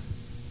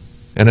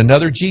 And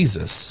another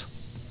Jesus.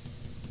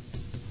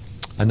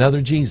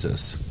 Another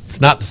Jesus.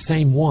 It's not the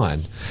same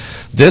one.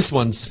 This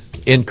one's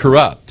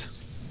incorrupt.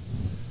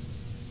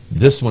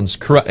 This one's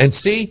corrupt. And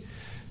see,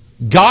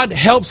 God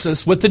helps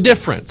us with the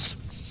difference.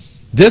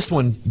 This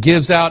one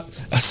gives out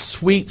a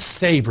sweet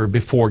savor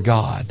before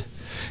God,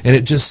 and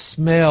it just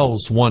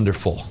smells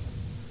wonderful.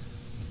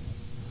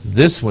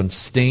 This one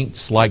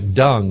stinks like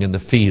dung in the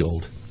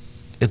field.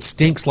 It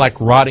stinks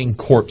like rotting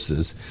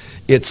corpses.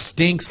 It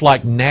stinks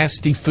like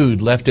nasty food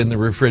left in the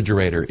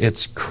refrigerator.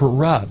 It's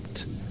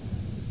corrupt,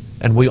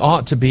 and we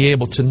ought to be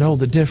able to know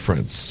the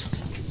difference.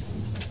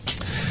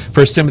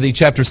 1 Timothy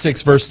chapter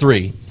 6, verse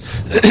 3.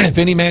 If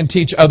any man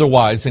teach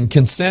otherwise and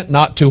consent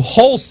not to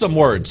wholesome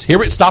words.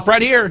 Stop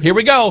right here. Here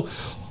we go.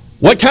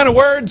 What kind of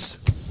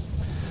words?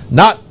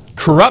 Not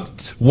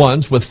corrupt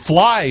ones with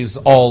flies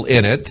all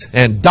in it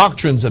and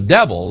doctrines of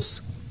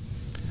devils.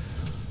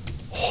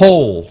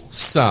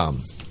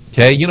 Wholesome.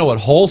 Okay, you know what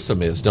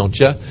wholesome is, don't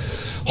you?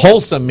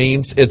 Wholesome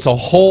means it's a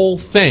whole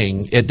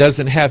thing. It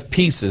doesn't have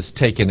pieces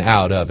taken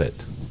out of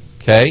it.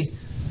 Okay?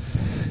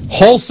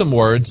 Wholesome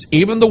words,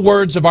 even the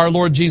words of our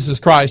Lord Jesus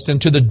Christ,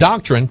 and to the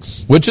doctrine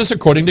which is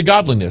according to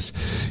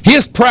godliness. He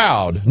is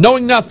proud,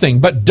 knowing nothing,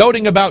 but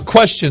doting about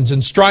questions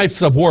and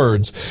strife of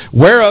words,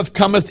 whereof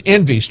cometh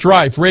envy,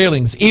 strife,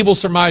 railings, evil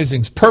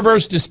surmisings,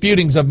 perverse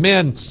disputings of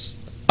men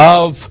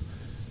of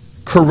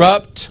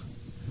corrupt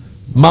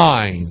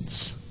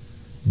minds,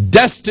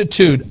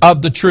 destitute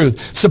of the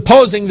truth,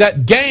 supposing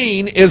that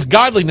gain is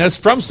godliness.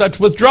 From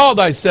such withdraw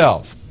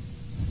thyself.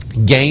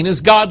 Gain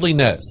is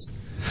godliness.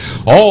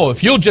 Oh,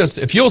 if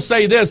you'll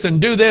say this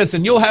and do this,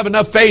 and you'll have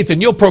enough faith,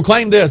 and you'll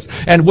proclaim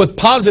this, and with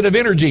positive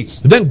energy,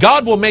 then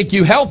God will make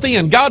you healthy,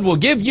 and God will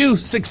give you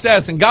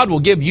success, and God will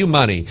give you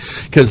money.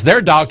 Because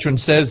their doctrine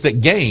says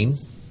that gain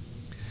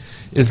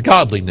is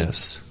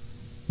godliness.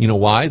 You know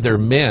why? They're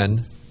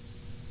men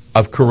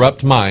of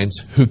corrupt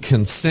minds who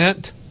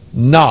consent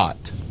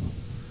not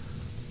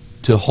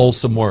to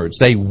wholesome words.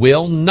 They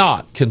will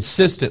not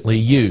consistently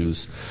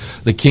use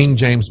the King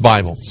James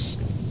Bible.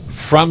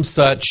 From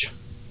such,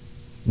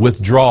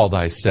 withdraw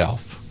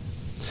thyself.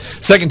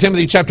 2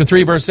 Timothy chapter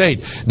 3, verse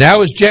 8.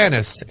 Now as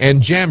Jannes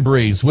and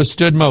Jambres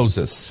withstood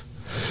Moses,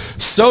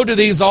 so do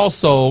these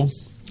also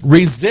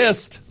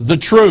resist the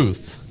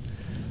truth.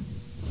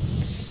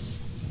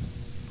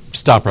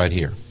 Stop right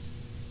here.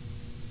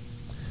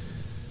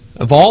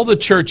 Of all the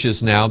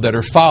churches now that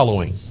are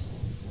following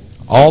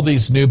all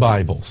these new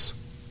Bibles,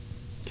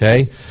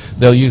 okay,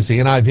 they'll use the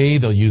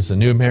NIV, they'll use the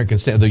New American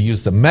Standard, they'll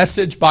use the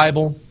Message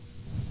Bible.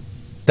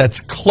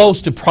 That's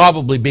close to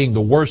probably being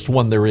the worst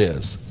one there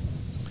is.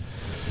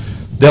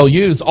 They'll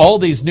use all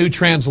these new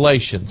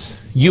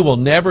translations. You will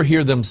never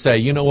hear them say,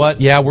 you know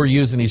what, yeah, we're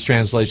using these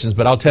translations,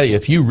 but I'll tell you,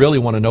 if you really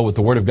want to know what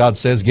the Word of God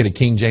says, get a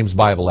King James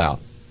Bible out.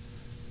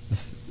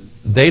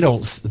 They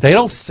don't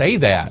say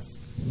that.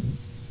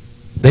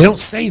 They don't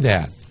say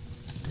that.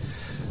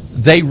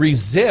 They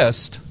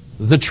resist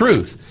the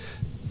truth.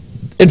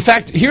 In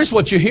fact, here's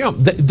what you hear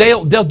them.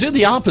 They'll do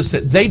the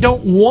opposite. They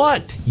don't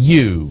want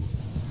you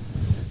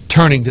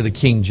turning to the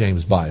King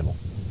James Bible.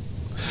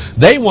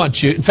 They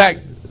want you, in fact,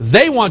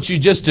 they want you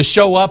just to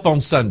show up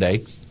on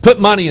Sunday, put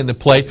money in the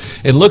plate,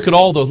 and look at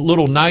all the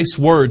little nice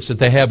words that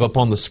they have up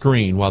on the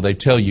screen while they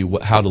tell you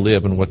how to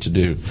live and what to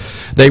do.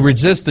 They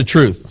resist the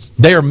truth.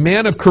 They are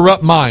men of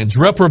corrupt minds,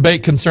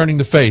 reprobate concerning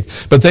the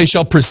faith, but they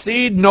shall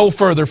proceed no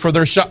further, for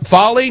their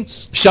folly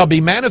shall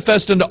be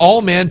manifest unto all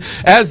men,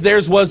 as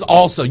theirs was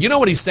also. You know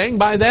what he's saying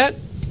by that?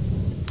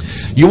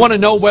 You want to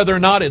know whether or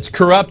not it's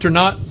corrupt or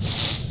not?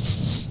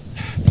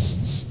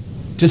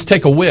 Just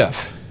take a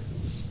whiff.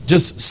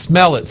 Just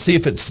smell it. See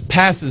if it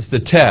passes the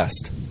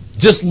test.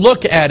 Just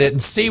look at it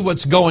and see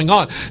what's going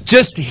on.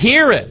 Just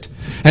hear it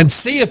and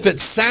see if it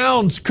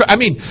sounds... I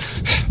mean,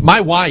 my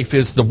wife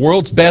is the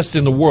world's best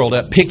in the world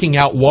at picking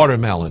out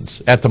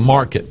watermelons at the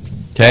market.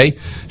 Okay?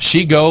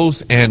 She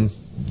goes and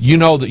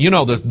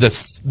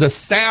the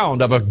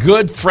sound of a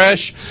good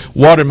fresh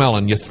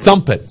watermelon. You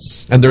thump it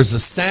and there's a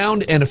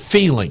sound and a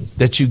feeling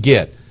that you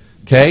get.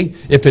 Okay?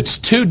 If it's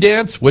too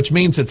dense, which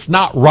means it's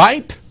not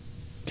ripe,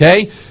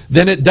 okay,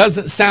 then it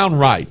doesn't sound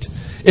right.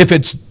 If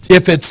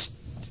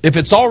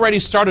it's already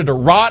started to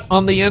rot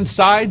on the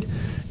inside,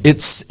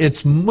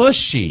 it's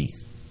mushy.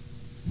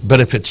 But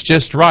if it's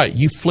just right,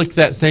 you flick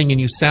that thing and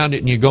you sound it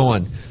and you're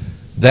going,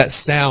 that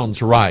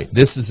sounds right.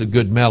 This is a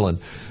good melon.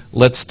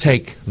 Let's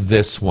take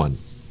this one.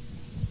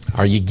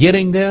 Are you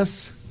getting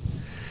this?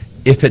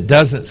 If it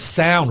doesn't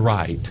sound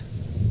right,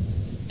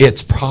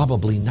 it's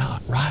probably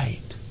not right.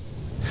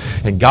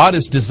 And God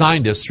has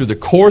designed us through the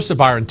course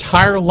of our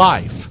entire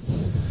life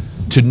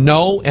to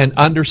know and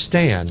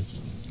understand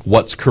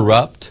what's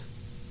corrupt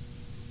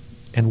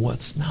and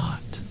what's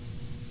not.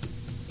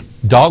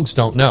 Dogs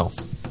don't know.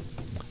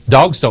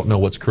 Dogs don't know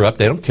what's corrupt.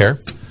 They don't care.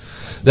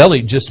 They'll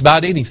eat just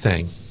about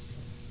anything.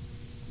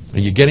 Are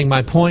you getting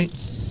my point?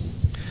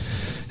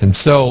 And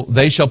so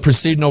they shall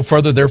proceed no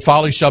further. Their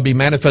folly shall be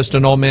manifest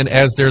in all men,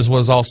 as theirs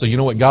was also. You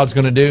know what God's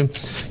going to do?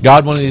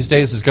 God one of these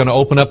days is going to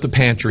open up the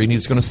pantry and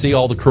He's going to see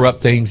all the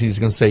corrupt things. He's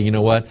going to say, you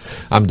know what?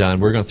 I'm done.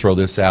 We're going to throw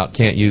this out.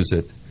 Can't use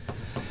it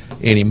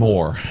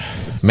anymore.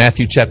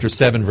 Matthew chapter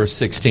 7, verse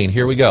 16.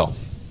 Here we go.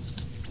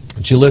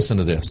 Would you listen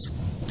to this?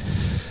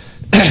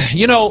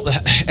 You know,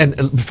 and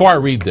before I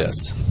read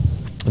this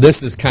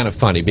is kind of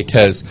funny,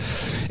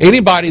 because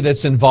anybody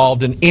that's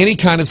involved in any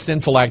kind of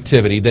sinful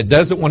activity that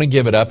doesn't want to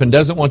give it up and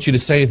doesn't want you to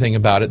say anything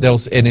about it,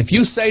 and if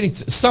you say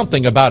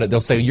something about it,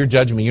 they'll say, you're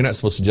judging me, you're not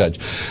supposed to judge.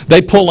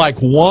 They pull like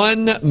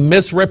one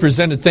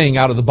misrepresented thing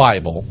out of the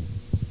Bible,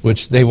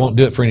 which they won't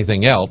do it for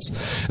anything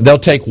else. They'll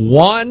take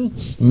one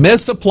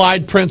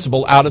misapplied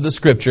principle out of the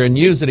Scripture and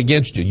use it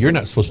against you. You're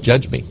not supposed to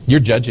judge me. You're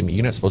judging me.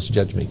 You're not supposed to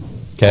judge me.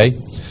 Okay?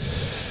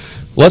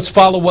 Let's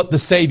follow what the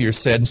Savior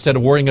said instead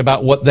of worrying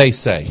about what they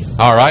say.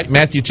 All right?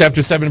 Matthew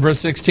chapter 7, verse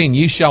 16.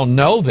 Ye shall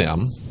know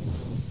them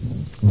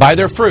by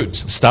their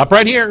fruits. Stop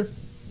right here.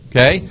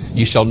 Okay?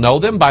 You shall know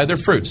them by their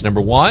fruits.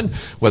 Number one,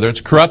 whether it's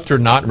corrupt or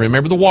not. And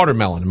remember the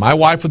watermelon. My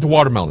wife with the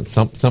watermelon.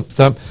 Thump, thump,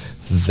 thump.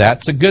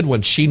 That's a good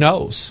one. She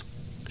knows.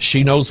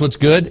 She knows what's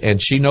good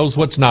and she knows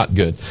what's not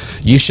good.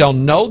 You shall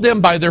know them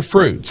by their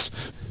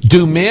fruits.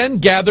 Do men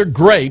gather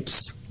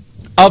grapes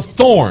of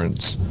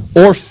thorns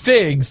or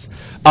figs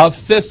of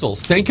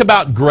thistles? Think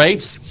about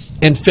grapes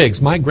and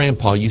figs. My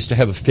grandpa used to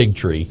have a fig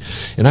tree,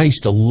 and I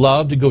used to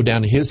love to go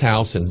down to his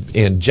house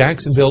in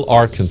Jacksonville,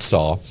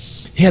 Arkansas.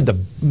 He had the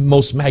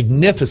most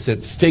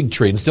magnificent fig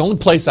tree. It's the only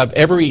place I've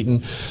ever eaten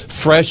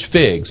fresh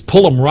figs.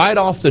 Pull them right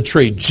off the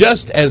tree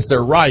just as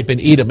they're ripe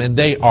and eat them, and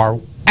they are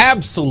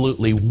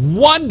absolutely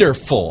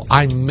wonderful.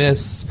 I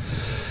miss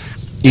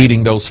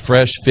eating those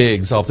fresh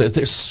figs off there.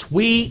 They're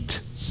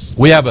sweet.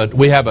 We have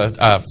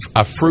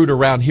a fruit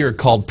around here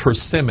called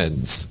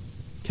persimmons.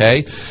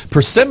 Okay,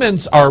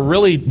 persimmons are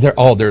really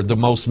they're the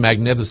most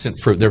magnificent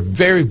fruit. They're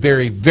very,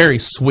 very, very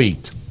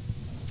sweet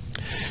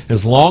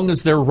as long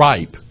as they're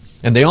ripe,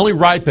 and they only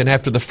ripen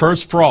after the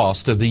first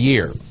frost of the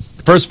year.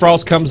 First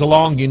frost comes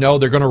along, you know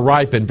they're going to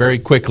ripen very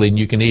quickly, and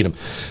you can eat them.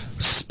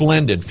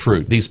 Splendid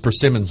fruit, these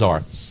persimmons are.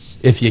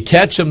 If you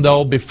catch them,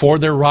 though, before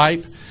they're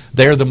ripe,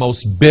 they're the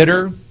most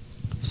bitter,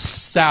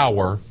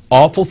 sour,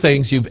 awful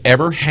things you've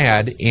ever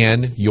had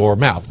in your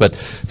mouth. But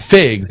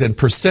figs and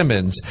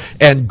persimmons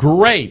and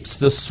grapes,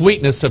 the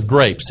sweetness of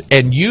grapes.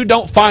 And you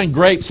don't find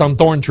grapes on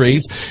thorn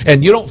trees,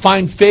 and you don't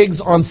find figs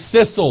on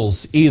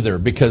thistles either,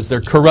 because they're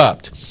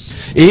corrupt.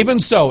 Even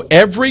so,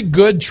 every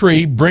good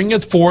tree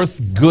bringeth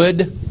forth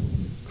good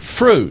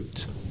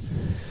fruit,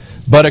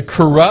 but a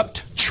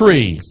corrupt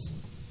tree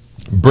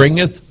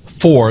bringeth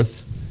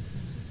forth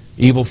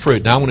evil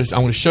fruit. Now I want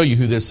to show you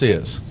who this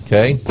is.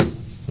 Okay,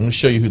 I'm going to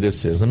show you who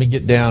this is. Let me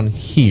get down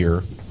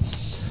here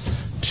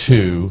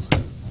to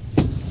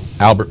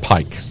Albert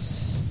Pike.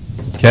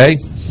 Okay,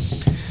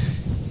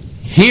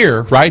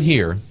 here, right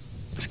here,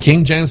 this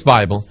King James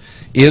Bible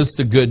is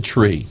the good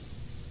tree.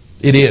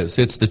 It is.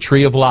 It's the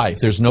tree of life.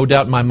 There's no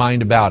doubt in my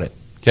mind about it.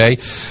 Okay,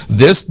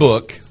 this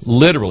book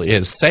literally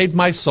has saved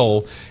my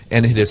soul,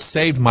 and it has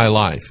saved my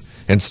life.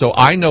 And so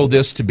I know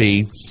this to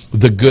be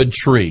the good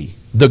tree.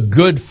 The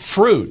good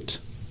fruit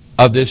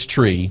of this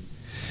tree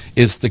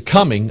is the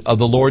coming of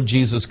the Lord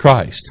Jesus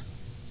Christ.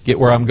 Get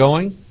where I'm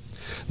going?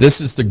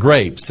 This is the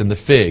grapes and the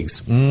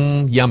figs.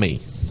 Yummy.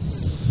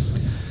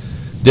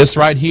 This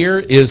right here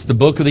is the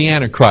book of the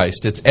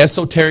Antichrist. Its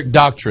esoteric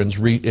doctrines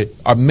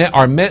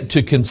are meant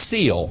to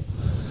conceal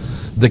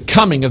the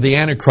coming of the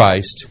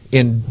Antichrist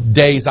in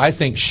days, I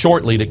think,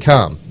 shortly to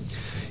come.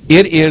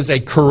 It is a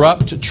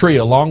corrupt tree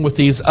along with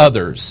these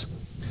others.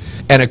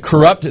 And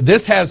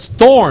this has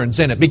thorns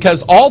in it,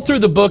 because all through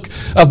the book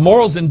of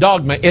Morals and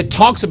Dogma, it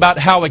talks about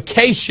how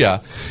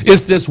acacia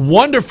is this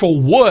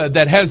wonderful wood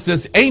that has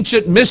this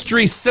ancient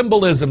mystery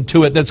symbolism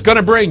to it that's going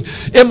to bring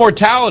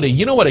immortality.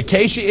 You know what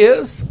acacia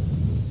is?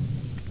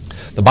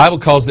 The Bible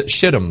calls it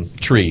shittim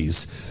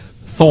trees,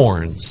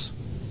 thorns.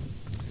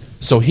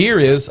 So here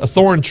is a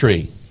thorn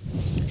tree.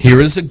 Here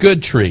is a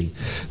good tree.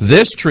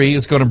 This tree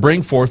is going to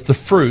bring forth the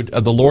fruit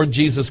of the Lord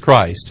Jesus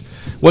Christ.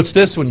 What's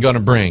this one going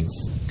to bring?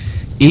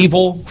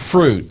 Evil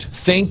fruit.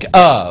 Think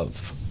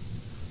of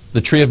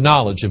the tree of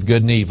knowledge of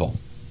good and evil.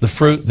 The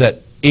fruit that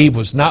Eve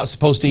was not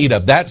supposed to eat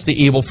of. That's the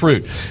evil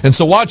fruit. And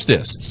so watch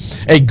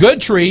this. A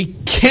good tree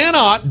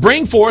cannot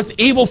bring forth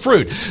evil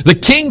fruit. The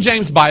King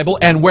James Bible,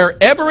 and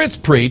wherever it's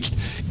preached,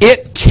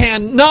 it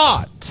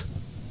cannot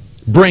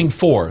bring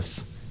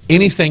forth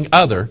anything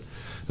other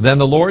than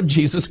the Lord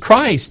Jesus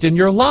Christ in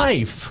your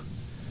life.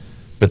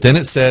 But then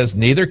it says,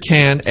 neither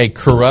can a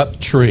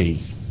corrupt tree.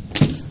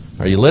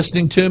 Are you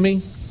listening to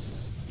me?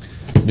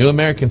 New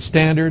American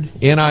Standard,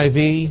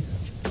 NIV,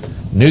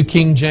 New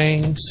King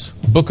James,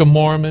 Book of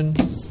Mormon.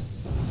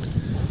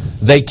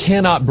 They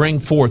cannot bring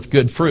forth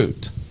good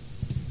fruit.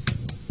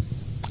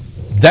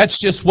 That's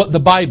just what the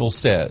Bible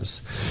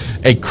says.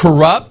 A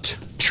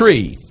corrupt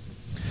tree.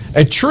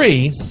 A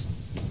tree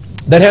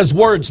that has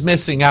words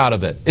missing out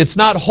of it. It's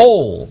not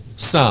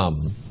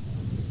wholesome.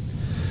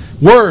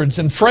 Words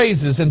and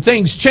phrases and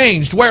things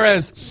changed.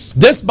 Whereas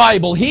this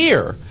Bible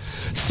here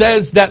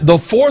says that the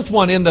fourth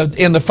one in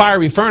the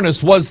fiery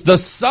furnace was the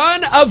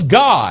Son of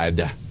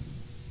God.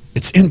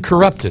 It's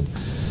incorrupted.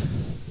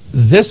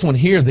 This one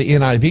here, the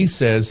NIV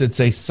says it's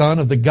a son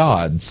of the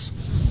gods.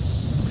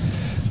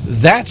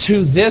 That's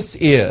who this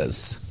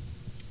is.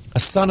 A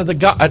son of the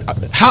God.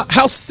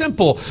 How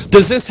simple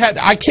does this have?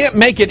 I can't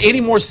make it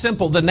any more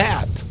simple than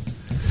that.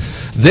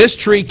 This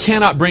tree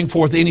cannot bring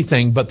forth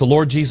anything but the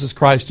Lord Jesus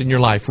Christ in your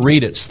life.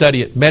 Read it,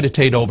 study it,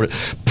 meditate over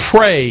it,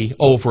 pray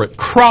over it,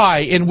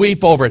 cry and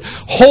weep over it.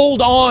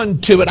 Hold on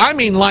to it. I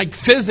mean, like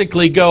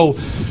physically go,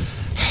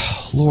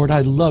 Lord,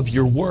 I love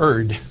your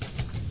word.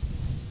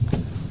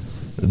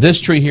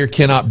 This tree here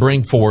cannot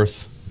bring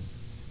forth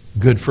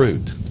good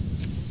fruit.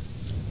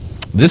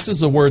 This is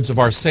the words of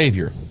our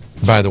Savior,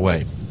 by the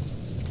way.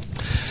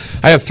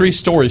 I have 3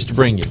 stories to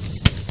bring you.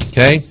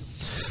 Okay?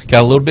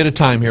 Got a little bit of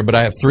time here, but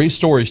I have 3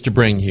 stories to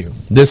bring you.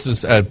 This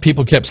is,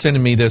 people kept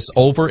sending me this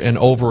over and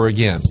over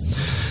again.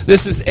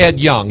 This is Ed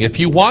Young. If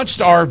you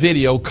watched our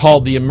video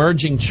called The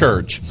Emerging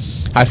Church,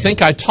 I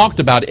think I talked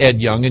about Ed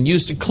Young and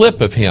used a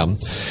clip of him.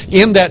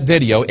 In that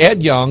video,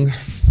 Ed Young,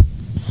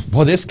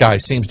 well, this guy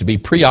seems to be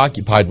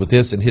preoccupied with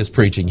this in his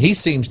preaching. He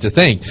seems to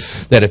think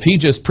that if he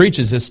just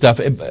preaches this stuff,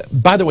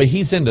 by the way,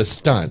 he's into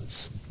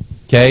stunts.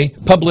 Okay?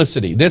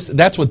 Publicity.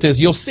 That's what this,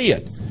 you'll see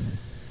it.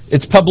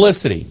 It's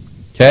publicity.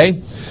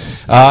 Okay?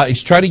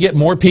 He's trying to get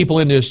more people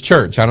into his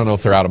church. I don't know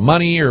if they're out of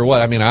money or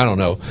what. I mean, I don't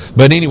know.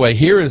 But anyway,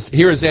 here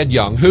is Ed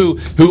Young, who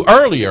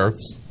earlier,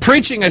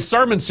 preaching a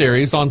sermon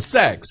series on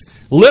sex,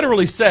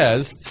 literally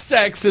says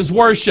sex is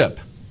worship.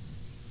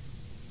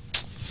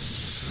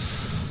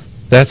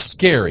 That's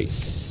scary.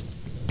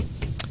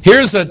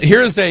 Here's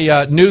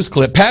a news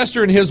clip.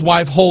 Pastor and his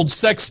wife hold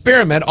sex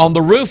experiment on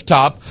the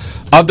rooftop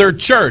of their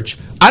church.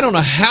 I don't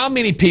know how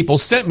many people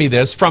sent me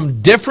this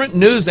from different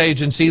news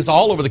agencies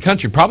all over the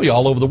country, probably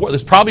all over the world.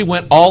 This probably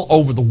went all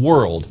over the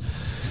world.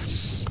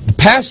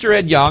 Pastor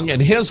Ed Young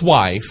and his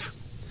wife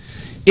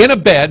in a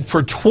bed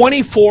for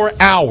 24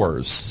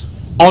 hours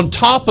on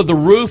top of the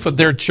roof of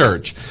their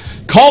church,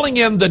 calling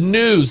in the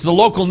news, the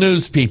local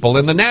news people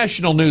and the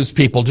national news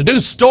people to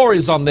do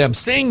stories on them,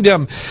 seeing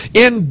them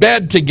in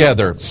bed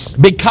together,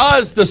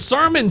 because the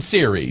sermon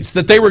series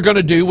that they were going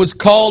to do was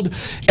called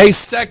a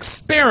sex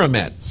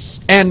experiment.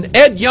 And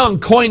Ed Young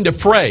coined a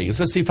phrase.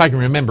 Let's see if I can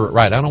remember it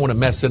right. I don't want to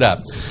mess it up.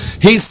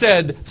 He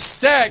said,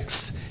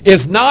 sex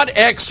is not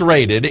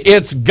X-rated,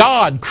 it's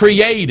God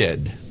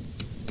created.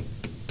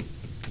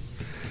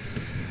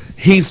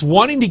 He's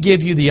wanting to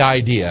give you the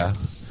idea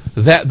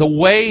that the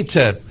way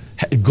to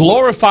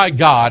glorify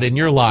God in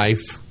your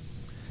life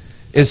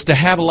is to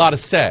have a lot of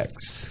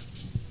sex.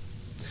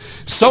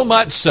 So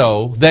much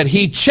so that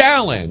he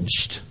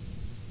challenged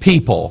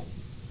people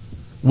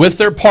with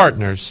their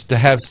partners to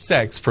have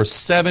sex for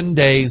 7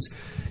 days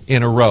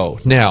in a row.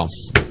 Now,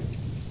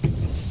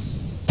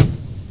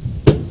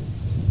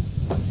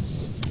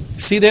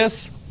 see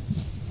this?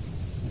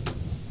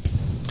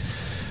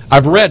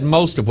 I've read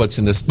most of what's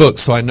in this book,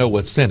 so I know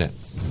what's in it.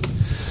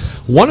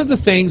 One of the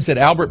things that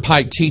Albert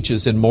Pike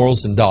teaches in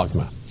Morals and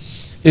Dogma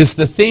is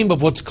the theme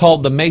of what's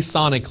called the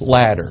Masonic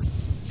ladder.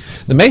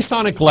 The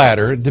Masonic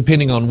ladder,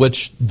 depending on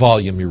which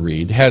volume you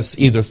read, has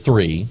either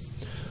 3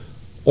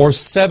 or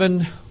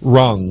 7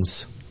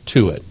 rungs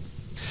to it.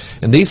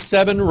 And these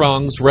 7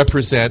 rungs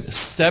represent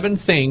 7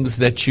 things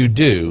that you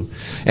do.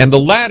 And the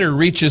ladder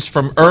reaches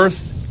from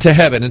earth to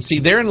heaven. And see,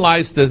 therein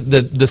lies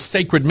the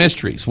sacred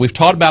mysteries. We've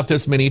taught about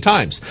this many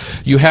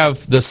times. You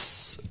have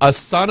a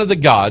son of the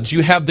gods.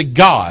 You have the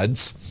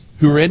gods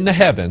who are in the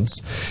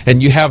heavens.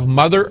 And you have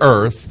Mother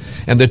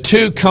Earth. And the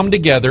two come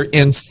together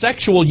in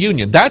sexual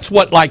union. That's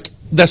what, like,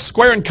 the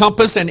square and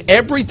compass and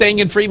everything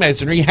in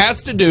Freemasonry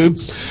has to do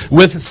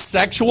with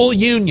sexual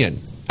union.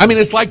 I mean,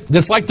 it's like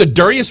the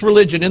dirtiest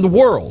religion in the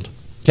world,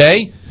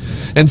 okay?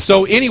 And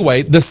so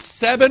anyway, the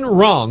 7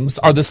 rungs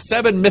are the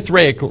 7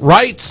 Mithraic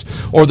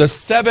rites, or the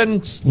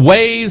 7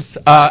 ways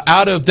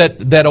out of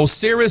that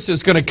Osiris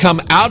is going to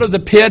come out of the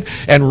pit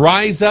and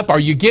rise up.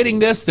 Are you getting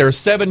this? There are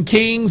 7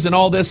 kings and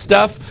all this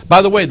stuff.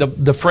 By the way,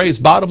 the phrase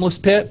bottomless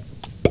pit,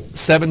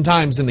 7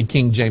 times in the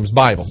King James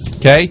Bible,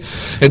 okay?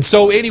 And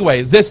so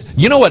anyway,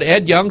 you know what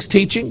Ed Young's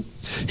teaching?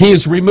 He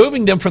is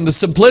removing them from the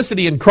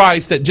simplicity in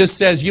Christ that just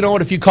says, you know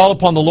what, if you call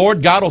upon the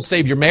Lord, God will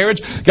save your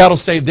marriage, God will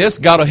save this,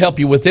 God will help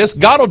you with this,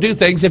 God will do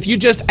things if you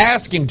just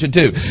ask Him to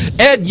do.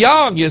 Ed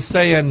Young is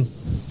saying,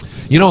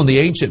 you know, in the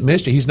ancient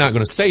mystery, he's not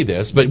going to say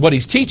this, but what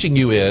he's teaching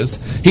you is,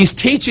 he's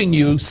teaching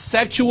you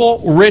sexual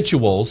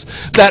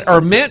rituals that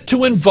are meant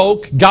to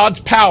invoke God's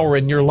power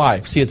in your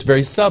life. See, it's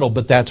very subtle,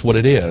 but that's what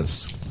it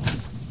is.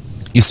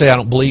 You say, I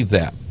don't believe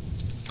that.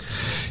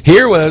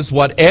 Here was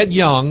what Ed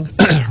Young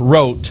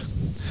wrote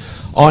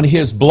on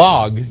his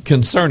blog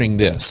concerning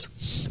this.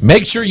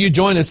 Make sure you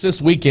join us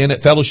this weekend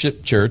at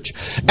Fellowship Church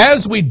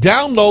as we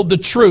download the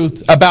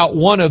truth about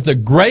one of the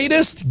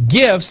greatest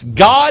gifts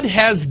God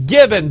has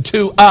given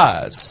to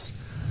us.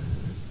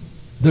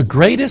 The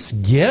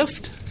greatest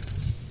gift?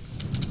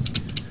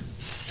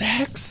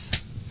 Sex?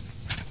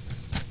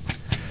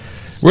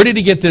 Where did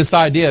he get this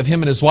idea of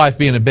him and his wife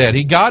being in bed?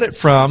 He got it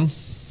from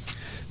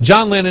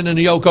John Lennon and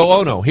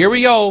Yoko Ono. Here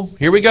we go.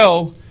 Here we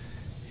go.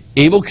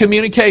 Evil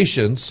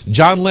communications.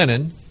 John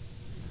Lennon.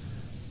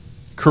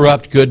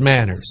 Corrupt good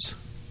manners.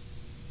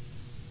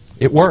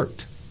 It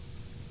worked.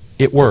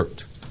 It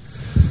worked.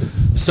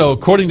 So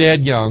according to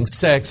Ed Young,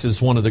 sex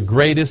is one of the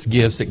greatest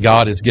gifts that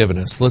God has given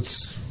us.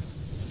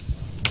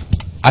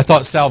 I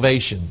thought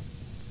salvation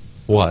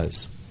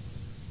was.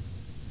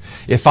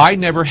 If I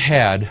never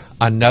had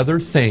another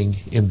thing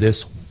in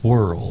this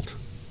world,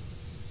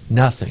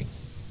 nothing,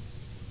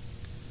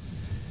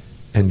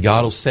 and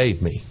God will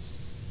save me,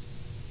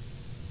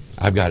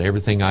 I've got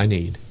everything I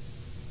need.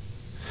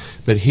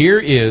 But here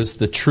is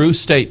the true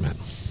statement.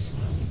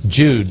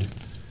 Jude,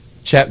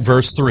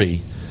 verse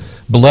 3.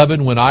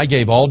 Beloved, when I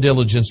gave all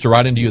diligence to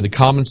write unto you the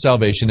common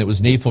salvation, it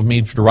was needful for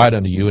me to write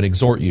unto you and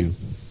exhort you,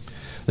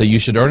 that you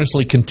should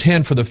earnestly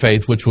contend for the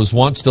faith which was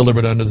once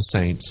delivered unto the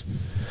saints.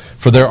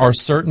 For there are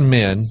certain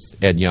men,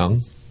 Ed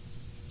Young,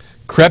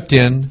 crept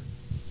in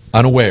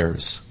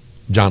unawares,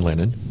 John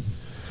Lennon,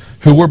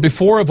 who were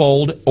before of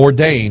old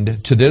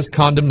ordained to this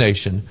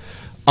condemnation,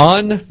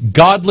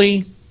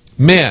 ungodly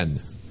men,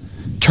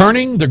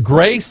 turning the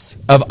grace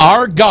of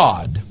our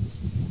God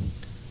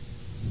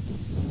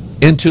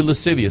into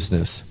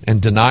lasciviousness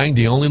and denying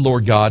the only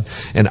Lord God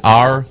and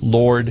our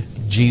Lord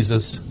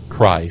Jesus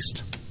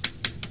Christ.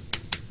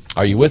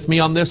 Are you with me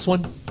on this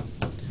one?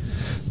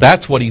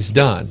 That's what he's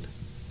done.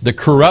 The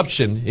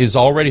corruption is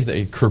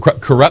already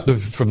corrupt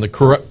from the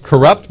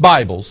corrupt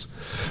Bibles,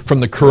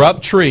 from the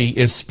corrupt tree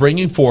is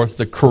springing forth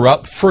the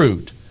corrupt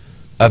fruit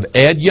of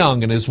Ed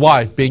Young and his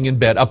wife being in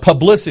bed, a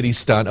publicity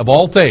stunt of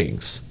all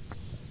things,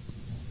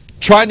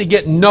 trying to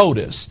get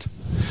noticed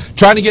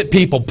Trying to get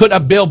people, put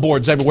up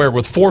billboards everywhere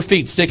with 4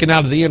 feet sticking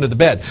out of the end of the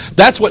bed.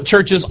 That's what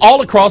churches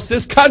all across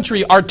this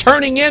country are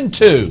turning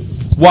into.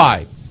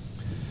 Why?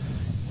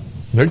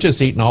 They're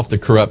just eating off the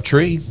corrupt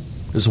tree.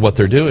 This is what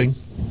they're doing.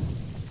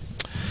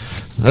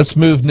 Let's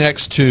move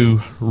next to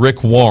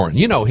Rick Warren.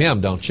 You know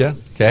him, don't you?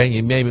 Okay,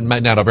 you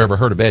might not have ever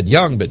heard of Ed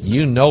Young, but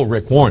you know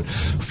Rick Warren.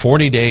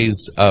 40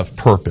 Days of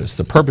Purpose,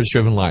 the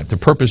purpose-driven life, the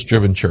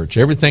purpose-driven church.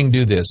 Everything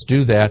do this,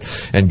 do that,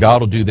 and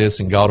God will do this,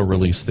 and God will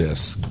release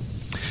this.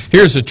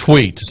 Here's a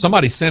tweet.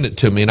 Somebody sent it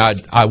to me, and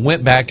I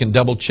went back and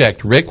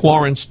double-checked Rick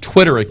Warren's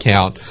Twitter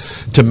account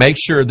to make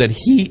sure that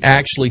he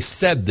actually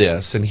said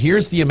this. And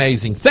here's the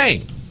amazing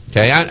thing.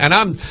 Okay,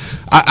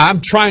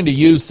 I'm trying to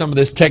use some of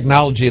this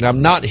technology, and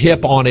I'm not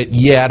hip on it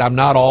yet. I'm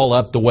not all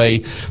up the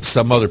way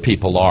some other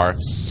people are.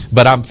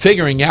 But I'm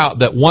figuring out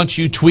that once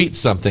you tweet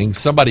something,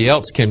 somebody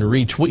else can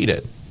retweet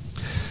it.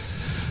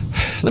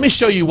 Let me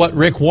show you what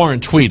Rick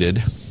Warren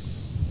tweeted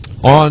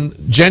on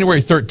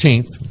January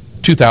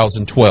 13th,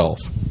 2012.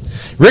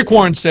 Rick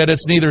Warren said,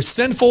 "It's neither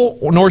sinful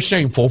nor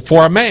shameful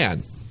for a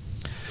man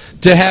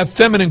to have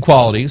feminine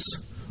qualities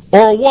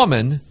or a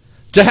woman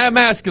to have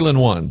masculine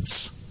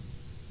ones.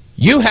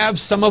 You have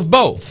some of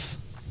both."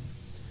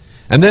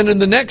 And then in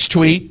the next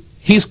tweet,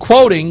 he's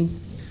quoting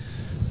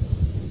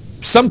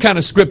some kind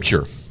of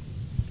scripture.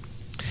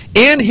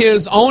 In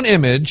His own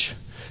image,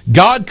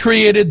 God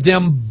created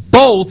them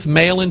both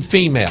male and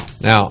female.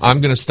 Now,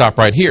 I'm going to stop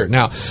right here.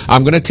 Now,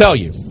 I'm going to tell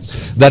you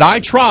that I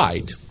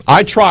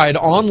tried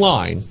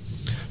online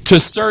to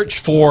search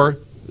for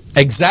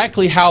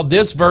exactly how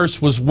this verse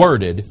was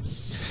worded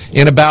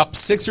in about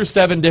 6 or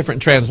 7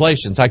 different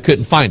translations. I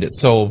couldn't find it.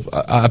 So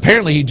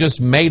apparently he just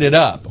made it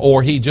up,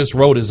 or he just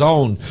wrote his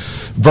own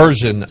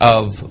version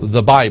of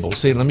the Bible.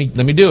 See, let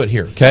me do it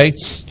here, okay?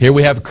 Here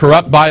we have a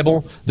corrupt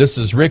Bible. This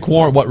is Rick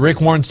Warren, what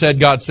Rick Warren said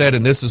God said,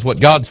 and this is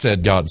what God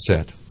said God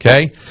said,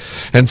 okay?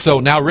 And so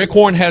now Rick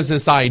Warren has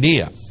this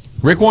idea.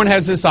 Rick Warren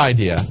has this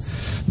idea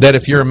that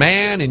if you're a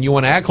man and you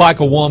want to act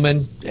like a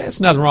woman, there's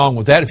nothing wrong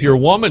with that. If you're a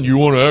woman, you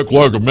want to act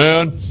like a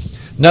man,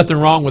 nothing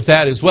wrong with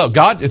that as well.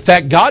 God, in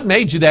fact, God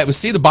made you that. But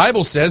see, the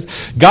Bible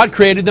says God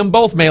created them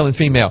both male and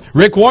female.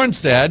 Rick Warren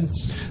said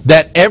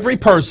that every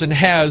person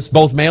has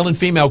both male and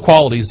female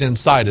qualities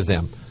inside of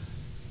them.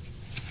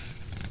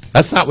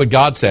 That's not what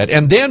God said.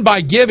 And then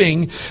by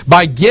giving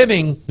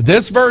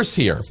this verse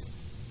here,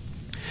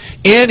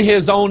 in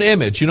His own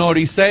image, you know what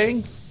he's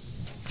saying?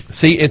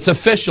 See, it's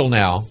official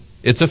now.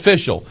 It's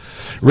official.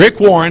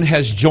 Rick Warren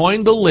has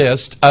joined the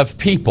list of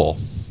people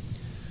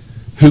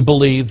who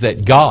believe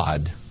that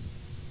God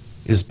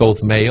is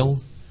both male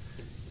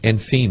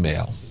and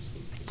female.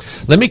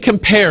 Let me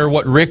compare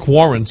what Rick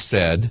Warren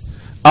said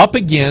up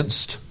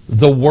against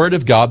the Word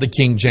of God, the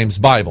King James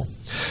Bible.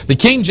 The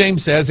King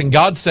James says, "And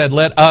God said,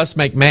 let us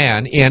make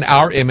man in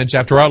our image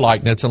after our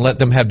likeness, and let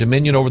them have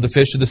dominion over the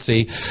fish of the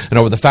sea, and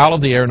over the fowl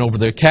of the air, and over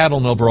the cattle,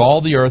 and over all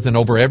the earth, and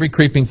over every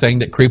creeping thing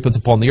that creepeth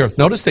upon the earth."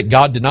 Notice that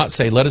God did not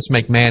say, "Let us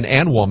make man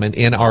and woman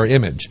in our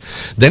image."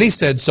 Then He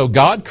said, "So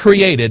God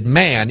created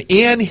man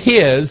in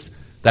His,"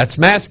 that's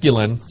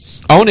masculine,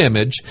 "own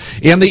image.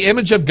 In the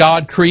image of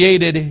God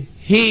created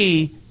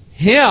He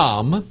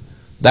him,"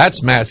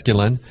 that's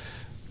masculine.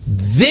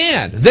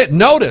 Then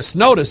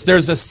notice,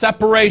 there's a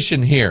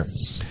separation here.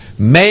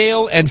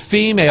 Male and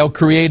female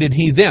created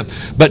He them.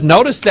 But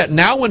notice that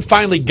now when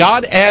finally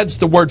God adds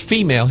the word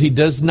female, He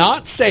does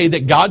not say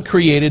that God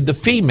created the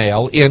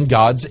female in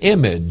God's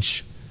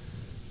image.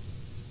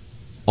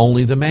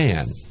 Only the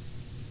man.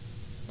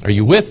 Are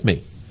you with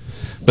me?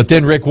 But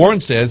then Rick Warren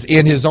says,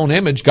 in His own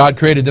image, God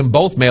created them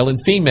both male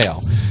and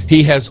female.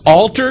 He has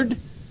altered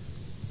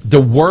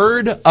the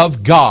Word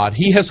of God.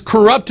 He has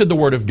corrupted the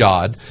Word of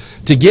God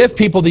to give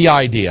people the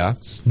idea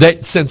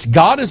that since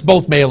God is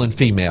both male and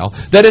female,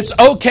 that it's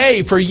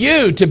okay for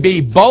you to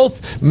be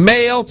both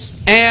male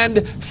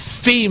and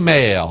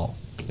female.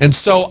 And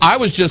so I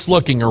was just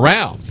looking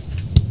around.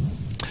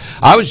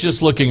 I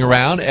was looking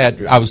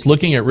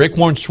at Rick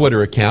Warren's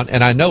Twitter account,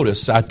 and I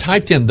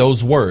typed in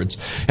those words,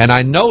 and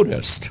I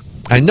noticed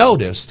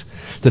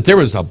that there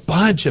was a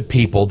bunch of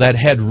people that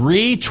had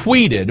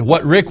retweeted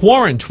what Rick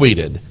Warren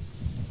tweeted.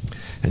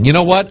 And you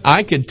know what?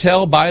 I could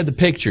tell by the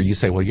picture. You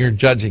say, well, you're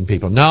judging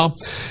people. No,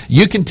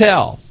 you can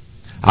tell.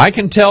 I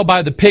can tell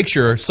by the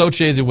picture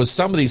associated with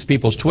some of these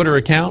people's Twitter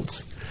accounts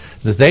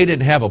that they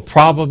didn't have a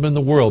problem in the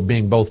world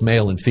being both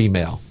male and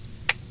female.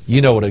 You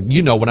know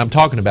what I'm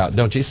talking about,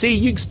 don't you? See,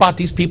 you can spot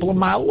these people a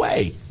mile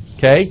away.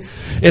 Okay?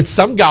 It's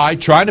some guy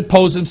trying to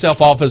pose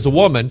himself off as a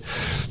woman,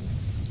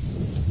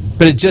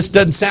 but it just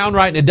doesn't sound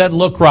right and it doesn't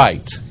look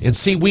right. And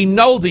see, we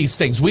know these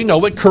things. We know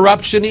what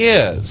corruption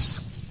is.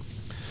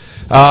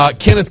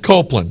 Kenneth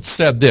Copeland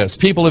said this: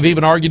 "People have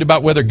even argued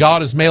about whether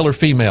God is male or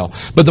female,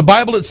 but the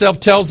Bible itself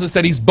tells us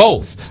that He's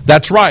both."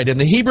 That's right. In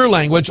the Hebrew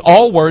language,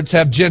 all words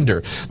have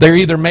gender. They're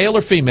either male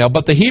or female,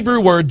 but the Hebrew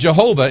word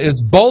Jehovah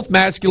is both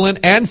masculine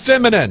and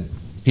feminine.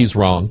 He's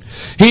wrong.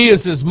 He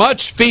is as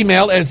much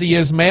female as He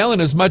is male,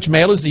 and as much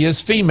male as He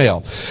is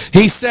female.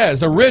 He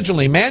says,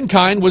 originally,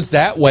 mankind was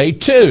that way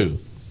too.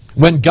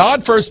 When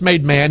God first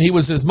made man, he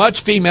was as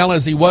much female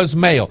as he was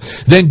male.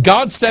 Then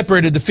God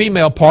separated the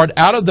female part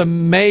out of the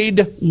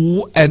made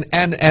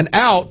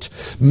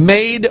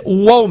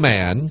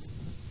woman,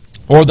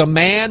 or the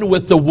man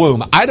with the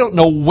womb. I don't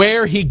know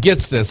where he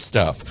gets this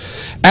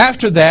stuff.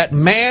 After that,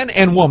 man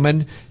and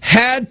woman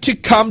had to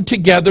come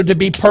together to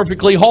be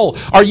perfectly whole.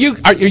 Are you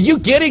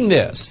getting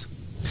this?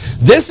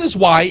 This is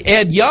why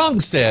Ed Young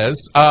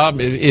says,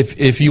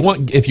 if you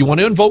want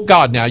to invoke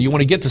God now, you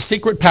want to get the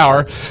secret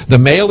power, the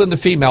male and the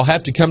female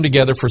have to come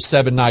together for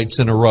 7 nights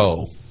in a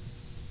row.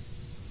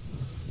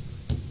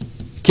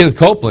 Kenneth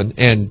Copeland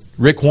and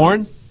Rick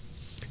Warren,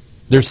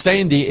 they're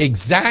saying the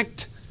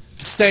exact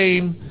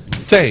same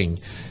thing.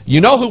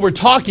 You know who we're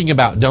talking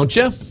about, don't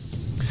you?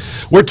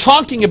 We're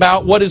talking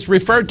about what is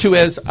referred to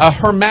as a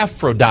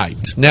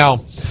hermaphrodite.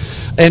 Now,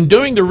 in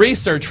doing the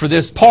research for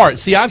this part,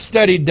 see, I've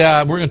studied,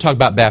 we're going to talk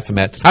about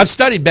Baphomet. I've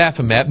studied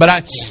Baphomet, but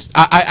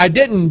I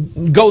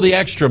didn't go the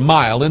extra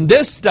mile. In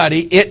this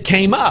study, it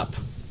came up.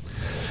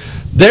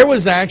 There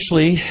was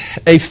actually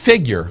a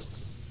figure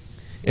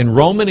in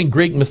Roman and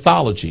Greek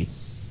mythology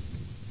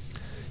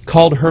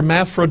called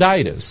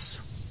Hermaphroditus.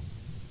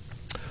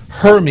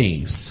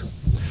 Hermes.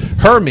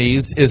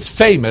 Hermes is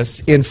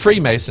famous in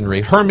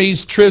Freemasonry.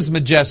 Hermes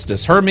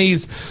Trismegistus.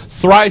 Hermes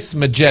thrice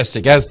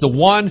majestic, as the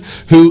one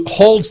who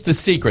holds the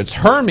secrets.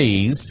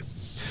 Hermes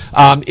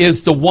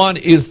is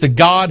the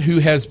God who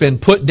has been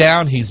put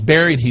down. He's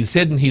buried, he's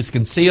hidden, he's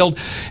concealed,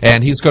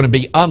 and he's going to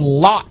be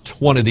unlocked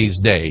one of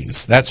these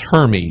days. That's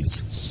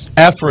Hermes.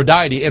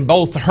 Aphrodite, and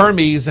both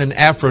Hermes and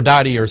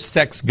Aphrodite are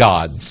sex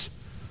gods.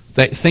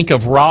 Think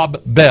of Rob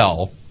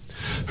Bell,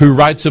 who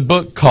writes a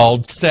book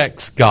called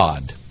Sex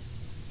God.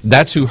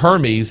 That's who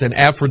Hermes and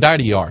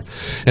Aphrodite are.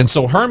 And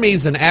so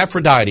Hermes and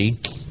Aphrodite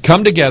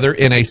come together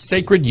in a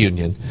sacred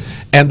union,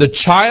 and the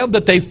child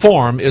that they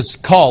form is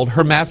called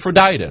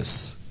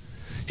Hermaphroditus.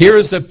 Here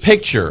is a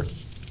picture,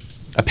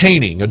 a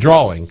painting, a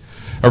drawing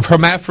of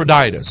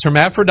Hermaphroditus.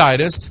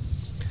 Hermaphroditus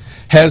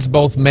has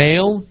both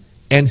male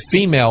and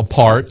female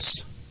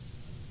parts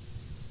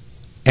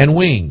and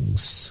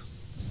wings.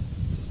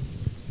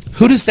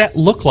 Who does that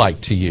look like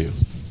to you?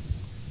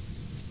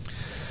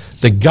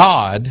 The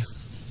God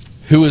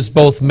who is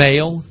both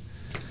male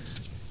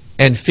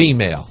and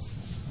female.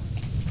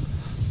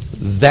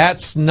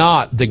 That's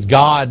not the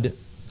God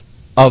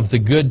of the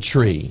good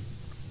tree.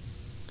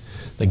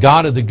 The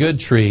God of the good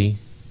tree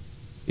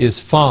is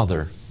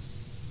Father,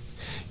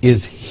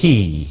 is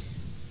He.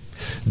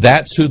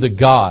 That's who the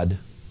God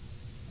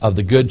of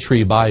the good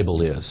tree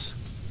Bible is.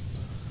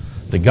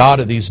 The God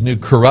of these new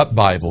corrupt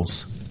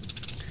Bibles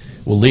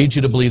will lead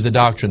you to believe the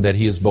doctrine that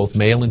He is both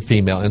male and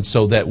female, and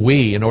so that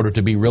we, in order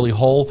to be really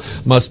whole,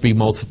 must be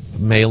both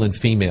male and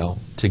female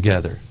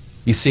together.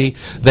 You see,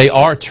 they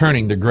are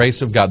turning the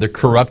grace of God. They're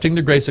corrupting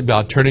the grace of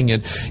God, turning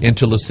it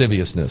into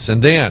lasciviousness.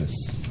 And then,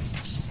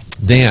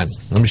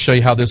 let me show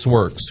you how this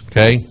works,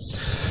 okay?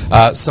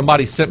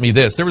 Somebody sent me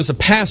this. There was a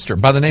pastor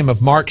by the name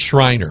of Mark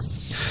Schreiner.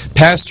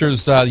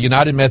 Pastors the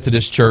United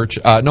Methodist Church.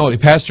 He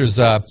pastors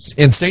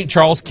in St.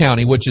 Charles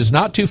County, which is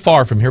not too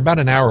far from here, about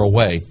an hour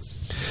away.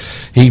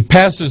 He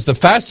pastors the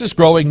fastest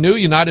growing new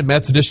United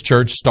Methodist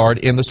church start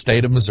in the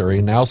state of Missouri,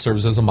 and now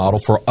serves as a model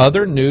for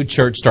other new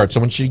church starts. I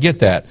want you to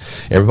get that.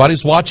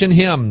 Everybody's watching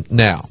him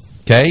now,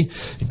 okay?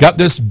 Got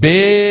this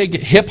big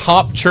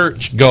hip-hop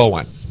church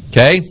going,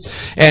 okay?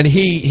 And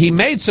he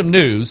made some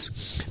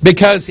news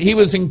because he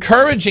was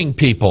encouraging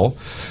people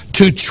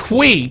to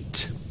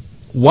tweet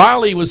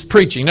while he was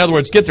preaching. In other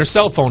words, get their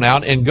cell phone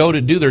out and go to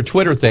do their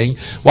Twitter thing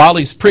while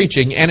he's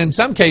preaching. And in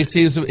some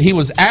cases, he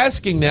was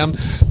asking them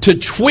to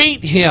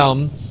tweet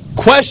him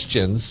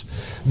questions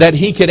that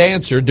he could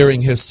answer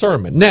during his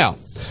sermon. Now,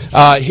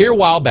 here a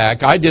while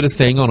back, I did a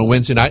thing on a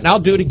Wednesday night, and I'll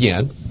do it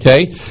again,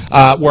 okay,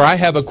 where I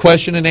have a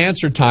question and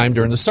answer time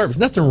during the service.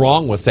 Nothing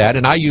wrong with that,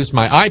 and I used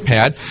my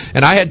iPad,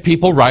 and I had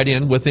people write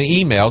in with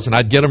the emails, and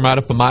I'd get them right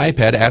up on my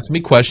iPad, ask me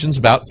questions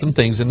about some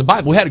things in the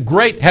Bible. We had a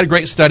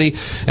great study,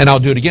 and I'll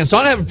do it again. So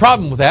I don't have a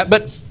problem with that,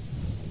 but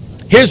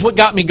here's what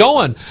got me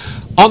going.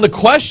 On the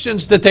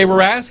questions that they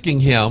were asking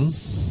him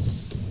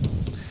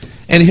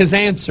and his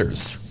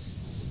answers.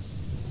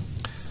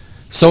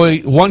 So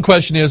one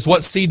question is,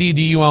 what CD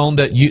do you own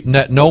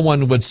that no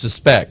one would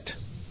suspect?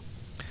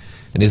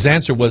 And his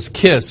answer was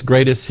Kiss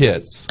Greatest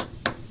Hits.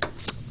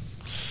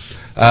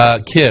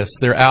 Kiss,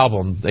 their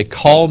album. They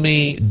call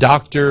me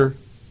Dr.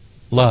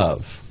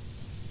 Love.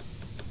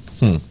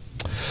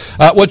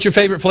 What's your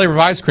favorite flavor of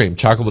ice cream?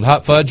 Chocolate with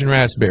hot fudge and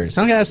raspberries.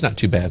 Okay, that's not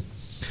too bad.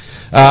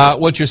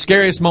 What's your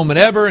scariest moment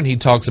ever? And he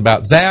talks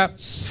about that.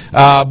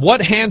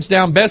 What hands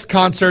down best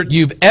concert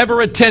you've ever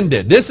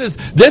attended? This is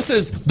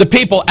the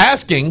people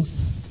asking.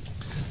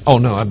 Oh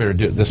no, I better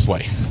do it this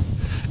way.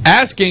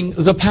 Asking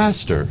the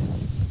pastor,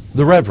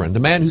 the reverend,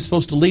 the man who's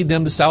supposed to lead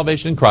them to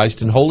salvation in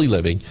Christ and holy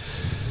living.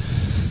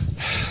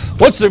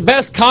 What's the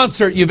best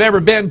concert you've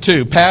ever been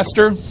to,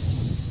 Pastor?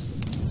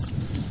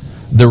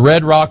 The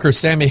Red Rocker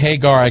Sammy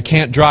Hagar I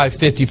Can't Drive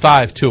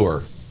 55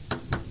 tour.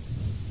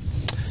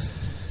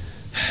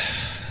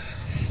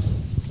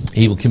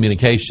 Evil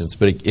communications,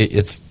 but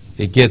it's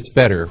it gets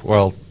better.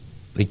 Well,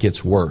 it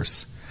gets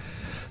worse.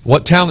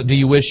 What talent do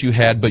you wish you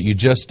had, but you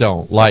just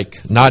don't?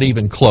 Like, not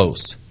even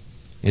close.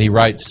 And he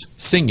writes,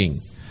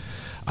 singing.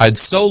 I'd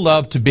so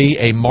love to be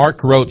a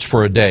Mark Roach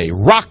for a day.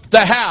 Rock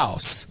the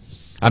house!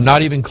 I'm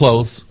not even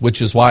close,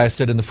 which is why I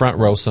sit in the front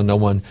row so no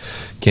one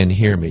can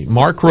hear me.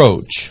 Mark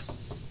Roach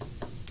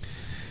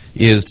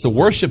is the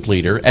worship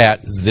leader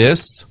at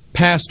this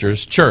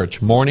pastor's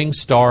church, Morning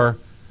Star.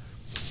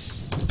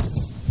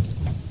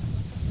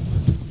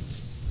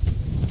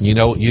 You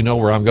know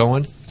where I'm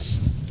going?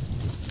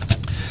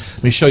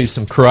 Let me show you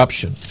some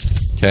corruption.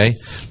 Okay?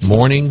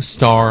 Morning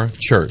Star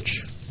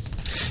Church.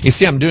 You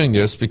see, I'm doing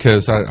this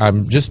because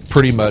I'm just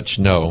pretty much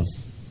know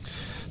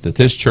that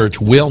this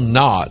church will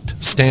not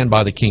stand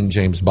by the King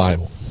James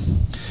Bible.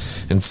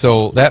 And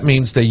so that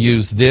means they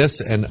use this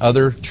and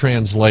other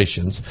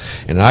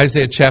translations. In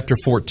Isaiah chapter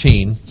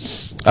 14,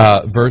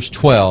 verse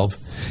 12,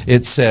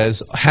 it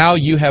says, how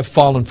you have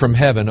fallen from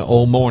heaven,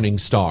 O morning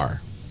star.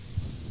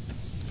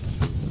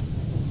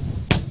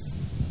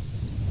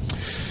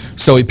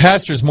 So he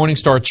pastors Morning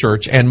Star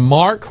Church, and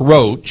Mark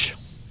Roach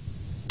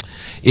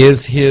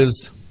is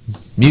his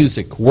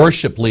music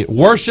worship leader.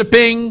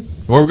 Worshiping,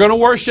 we're going to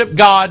worship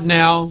God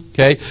now,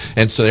 okay?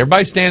 And so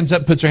everybody stands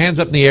up, puts their hands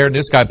up in the air, and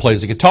this guy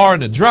plays the guitar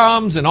and the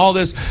drums, and all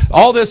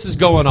this is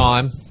going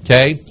on,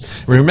 okay?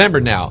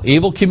 Remember now,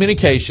 evil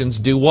communications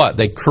do what?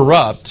 They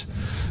corrupt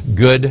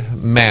good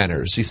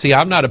manners. You see,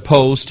 I'm not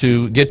opposed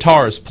to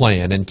guitars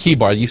playing and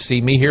keyboard. You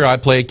see me here, I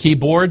play a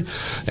keyboard,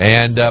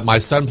 and my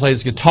son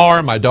plays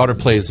guitar, my daughter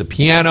plays the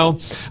piano.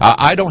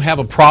 I don't have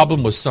a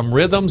problem with some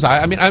rhythms.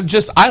 I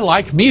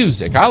like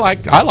music.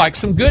 I like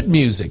some good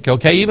music,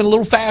 okay? Even a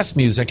little fast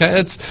music.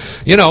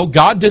 It's,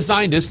 God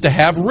designed us to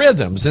have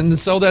rhythms, and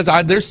so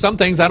there's some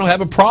things I don't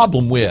have a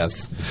problem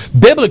with.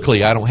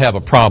 Biblically, I don't have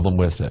a problem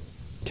with it,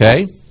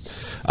 okay?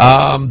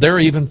 There are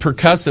even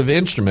percussive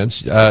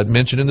instruments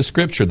mentioned in the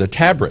Scripture, the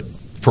tabret,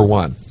 for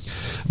one.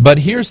 But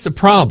here's the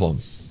problem,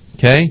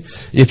 okay?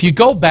 If you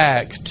go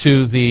back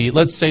to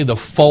let's say the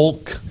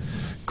folk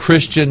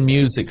Christian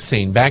music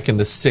scene back in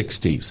the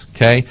 60s,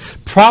 okay?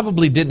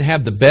 Probably didn't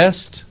have the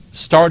best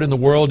start in the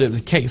world. A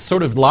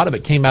lot of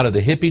it came out of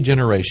the hippie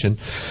generation.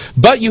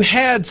 But you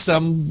had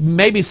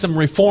maybe some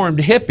reformed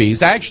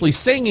hippies actually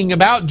singing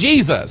about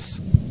Jesus,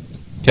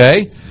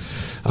 okay?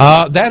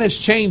 That has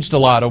changed a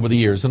lot over the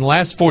years. In the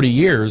last 40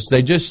 years,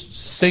 they just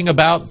sing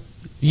about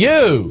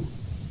you.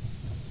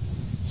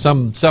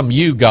 Some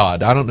you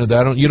God. I don't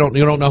know. You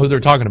don't know who they're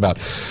talking about.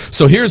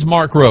 So here's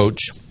Mark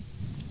Roach,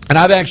 and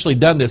I've actually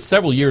done this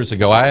several years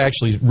ago. I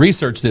actually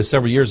researched this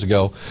several years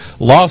ago.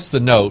 Lost the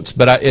notes,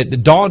 but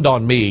it dawned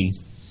on me.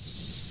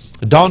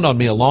 It dawned on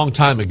me a long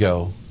time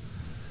ago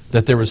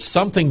that there was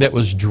something that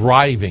was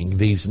driving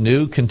these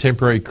new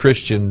contemporary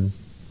Christian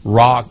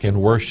rock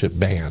and worship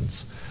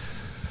bands.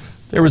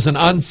 There was an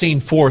unseen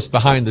force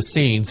behind the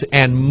scenes,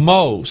 and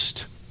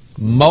most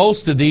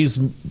of these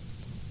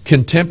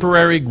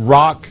contemporary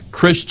rock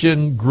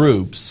Christian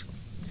groups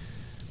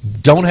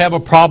don't have a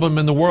problem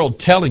in the world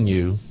telling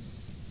you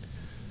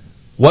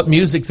what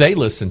music they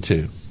listen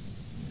to.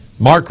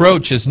 Mark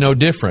Roach is no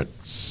different.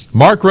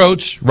 Mark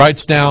Roach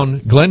writes down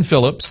Glenn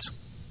Phillips,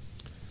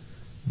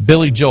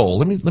 Billy Joel.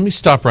 Let me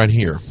stop right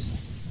here.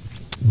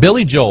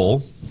 Billy Joel,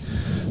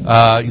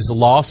 he's a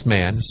lost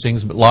man,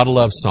 sings a lot of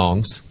love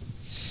songs.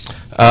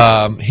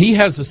 He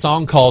has a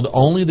song called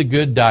Only the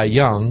Good Die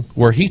Young,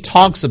 where he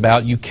talks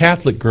about you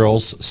Catholic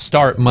girls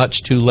start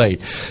much too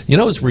late. You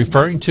know what he's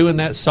referring to in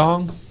that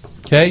song?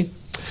 Okay?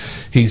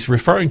 He's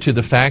referring to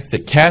the fact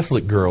that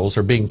Catholic girls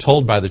are being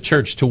told by the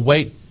church to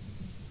wait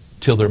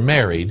till they're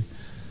married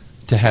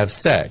to have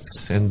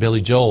sex. And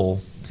Billy Joel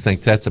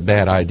thinks that's a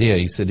bad idea.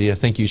 He said, I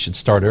think you should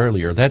start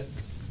earlier. That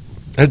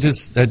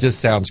just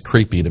sounds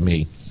creepy to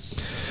me.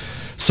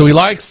 So he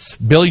likes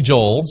Billy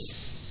Joel.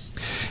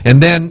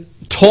 And then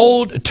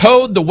Toad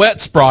the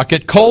Wet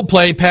Sprocket,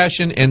 Coldplay,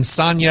 Passion, and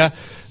Sanya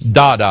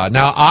Dada.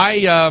 Now,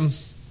 I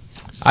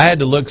had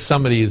to look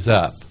some of these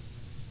up.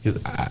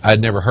 I'd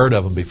never heard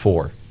of them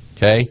before.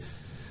 Okay,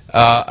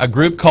 a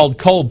group called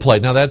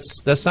Coldplay. Now,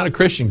 that's not a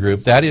Christian group.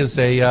 That's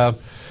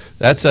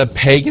a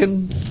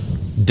pagan,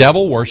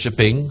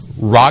 devil-worshipping,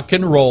 rock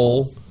and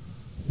roll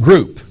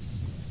group.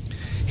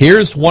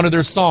 Here's one of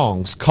their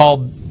songs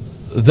called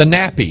The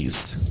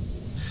Nappies.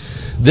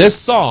 This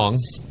song,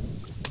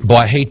 boy,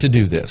 I hate to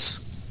do this.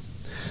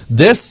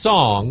 This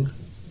song,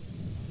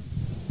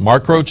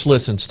 Mark Roach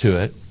listens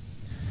to it,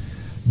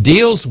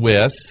 deals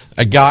with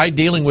a guy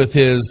dealing with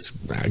his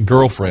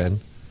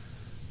girlfriend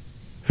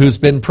who's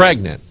been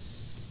pregnant.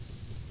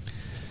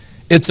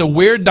 It's a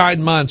weird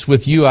 9 months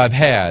with you I've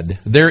had.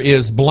 There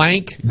is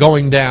blank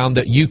going down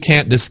that you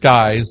can't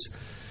disguise.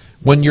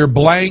 When your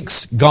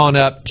blank's gone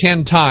up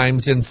 10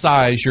 times in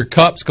size, your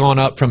cup's gone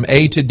up from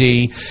A to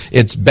D.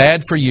 It's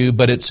bad for you,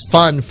 but it's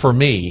fun for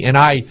me. And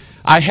I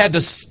had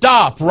to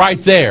stop right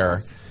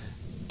there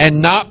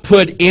and not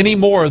put any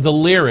more of the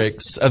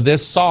lyrics of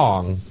this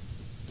song.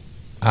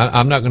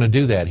 I'm not going to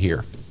do that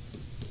here.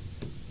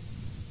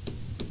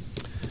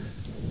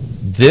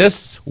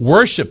 This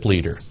worship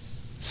leader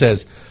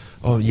says,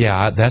 Oh,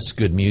 yeah, that's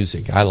good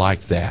music. I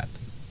like that.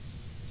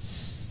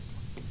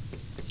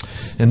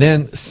 And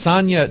then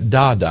Sanya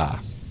Dada.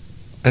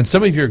 And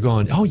some of you are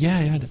going, oh,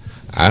 yeah,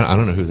 I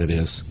don't know who that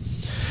is.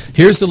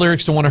 Here's the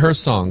lyrics to one of her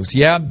songs.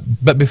 Yeah,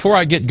 but before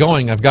I get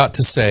going, I've got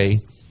to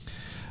say,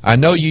 I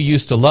know you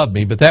used to love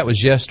me, but that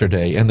was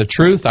yesterday. And the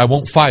truth, I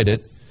won't fight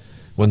it.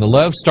 When the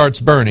love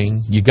starts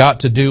burning, you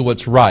got to do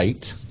what's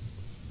right.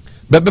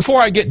 But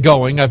before I get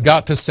going, I've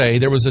got to say,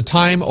 there was a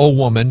time, oh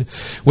woman,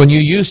 when you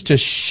used to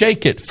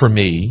shake it for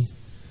me,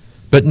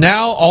 but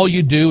now all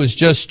you do is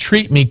just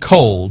treat me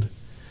cold.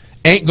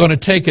 Ain't going to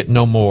take it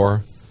no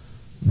more.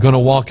 Going to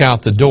walk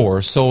out the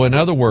door. So in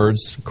other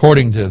words,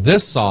 according to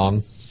this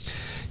song,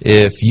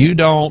 if you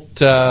don't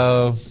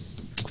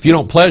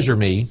pleasure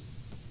me,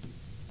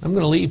 I'm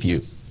going to leave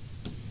you.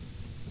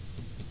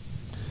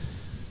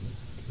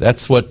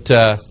 That's what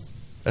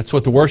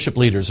the worship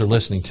leaders are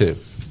listening to.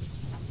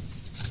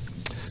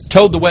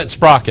 Toad the Wet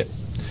Sprocket.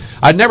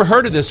 I'd never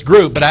heard of this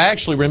group, but I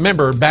actually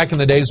remember back in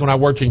the days when I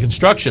worked in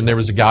construction, there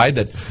was a guy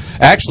that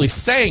actually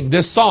sang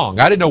this song.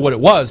 I didn't know what it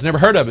was, never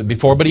heard of it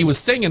before, but he was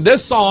singing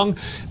this song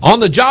on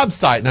the job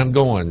site, and I'm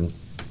going,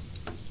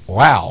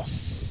 wow.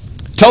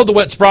 Toad the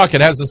Wet Sprocket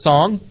has a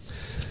song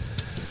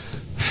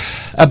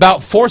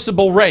about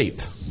forcible rape.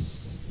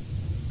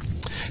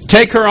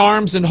 Take her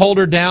arms and hold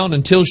her down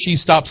until she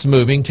stops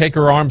moving. Take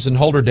her arms and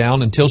hold her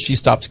down until she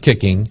stops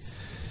kicking.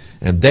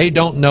 And they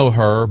don't know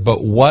her,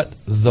 but what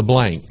the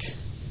blank.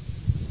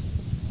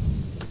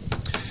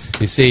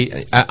 You see,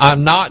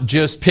 I'm not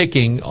just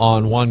picking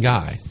on one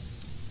guy.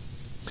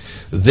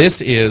 This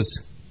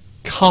is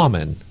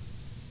common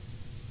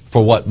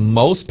for what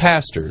most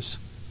pastors,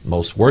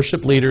 most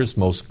worship leaders,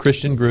 most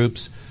Christian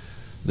groups,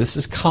 this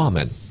is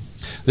common.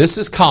 This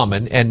is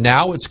common, and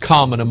now it's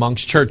common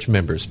amongst church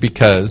members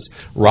because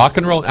rock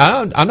and roll,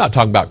 I'm not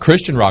talking about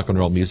Christian rock and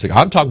roll music,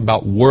 I'm talking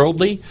about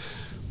worldly,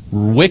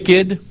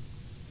 wicked,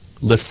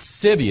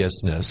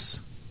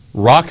 lasciviousness,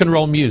 rock and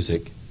roll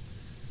music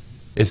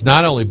is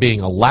not only being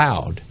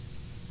allowed,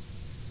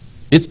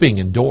 it's being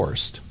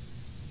endorsed.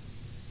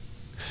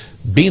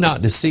 Be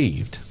not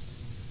deceived.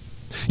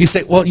 You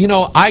say,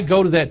 well, I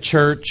go to that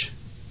church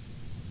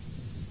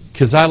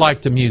because I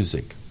like the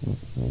music.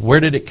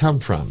 Where did it come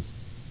from?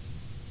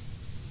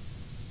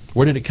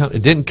 Where did it come?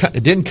 It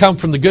didn't come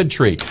from the good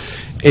tree.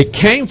 It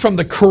came from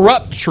the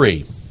corrupt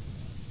tree.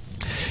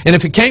 And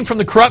if it came from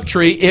the corrupt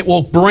tree, it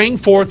will bring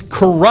forth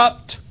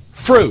corrupt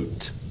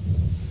fruit.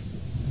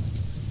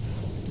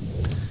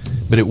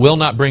 But it will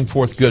not bring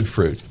forth good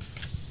fruit.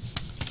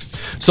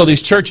 So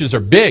these churches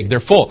are big. They're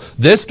full.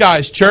 This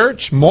guy's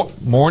church,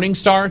 Morning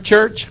Star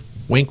Church,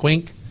 wink,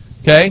 wink,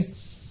 okay?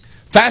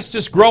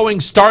 Fastest growing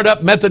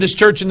startup Methodist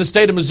church in the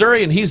state of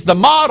Missouri, and he's the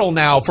model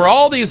now for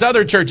all these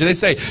other churches. They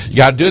say, you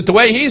got to do it the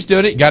way he's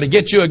doing it. You got to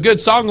get you a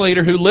good song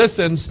leader who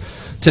listens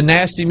to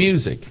nasty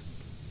music.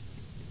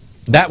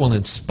 That will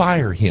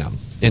inspire him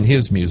in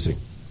his music.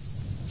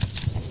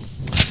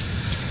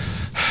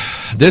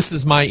 This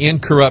is my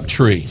incorrupt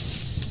tree,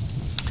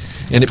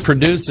 and it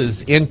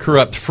produces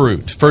incorrupt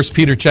fruit. 1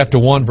 Peter chapter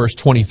 1, verse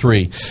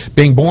 23.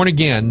 Being born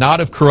again,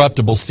 not of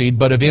corruptible seed,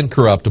 but of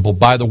incorruptible,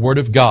 by the word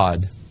of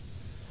God,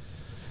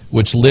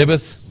 which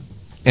liveth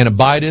and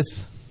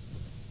abideth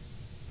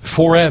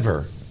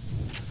forever.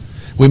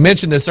 We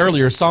mentioned this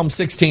earlier, Psalm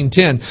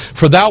 16:10.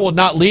 For thou wilt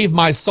not leave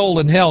my soul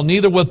in hell,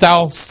 neither wilt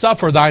thou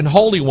suffer thine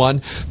Holy One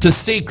to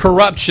see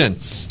corruption.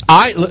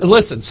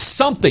 Listen,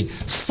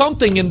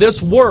 something in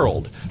this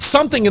world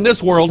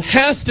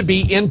has to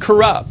be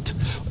incorrupt.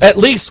 At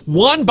least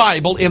one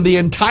Bible in the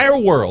entire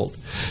world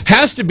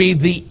has to be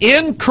the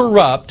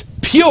incorrupt,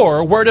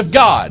 pure Word of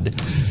God.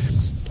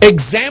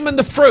 Examine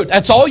the fruit.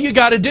 That's all you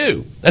got to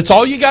do. That's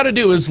all you got to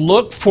do is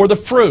look for the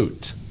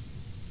fruit.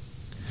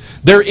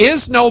 There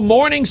is no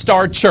Morning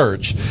Star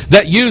church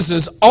that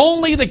uses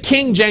only the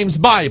King James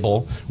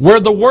Bible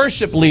where the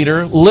worship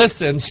leader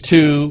listens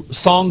to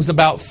songs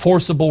about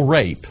forcible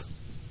rape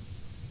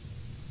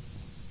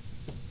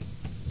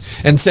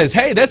and says,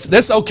 hey,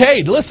 that's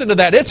okay. Listen to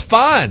that. It's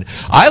fun.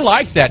 I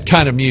like that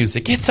kind of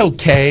music. It's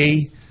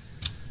okay.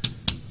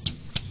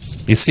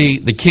 You see,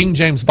 the King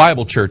James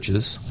Bible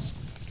churches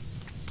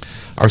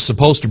are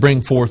supposed to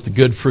bring forth the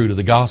good fruit of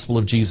the gospel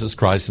of Jesus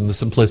Christ and the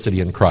simplicity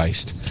in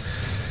Christ.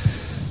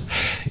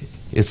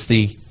 It's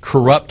the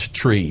corrupt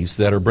trees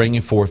that are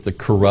bringing forth the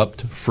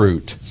corrupt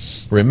fruit.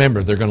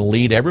 Remember, they're going to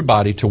lead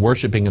everybody to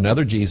worshiping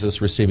another Jesus,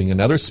 receiving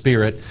another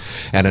Spirit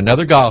and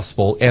another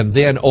gospel, and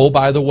then, oh,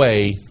 by the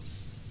way,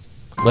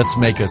 let's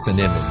make us an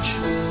image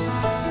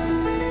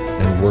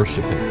and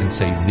worship it and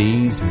say,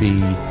 these be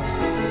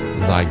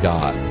thy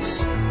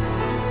gods,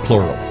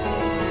 plural,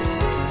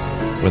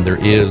 when there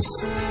is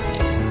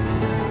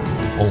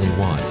only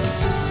one,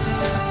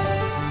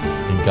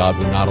 and God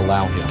would not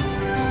allow him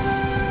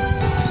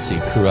to see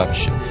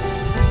corruption.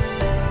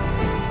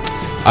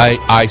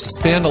 I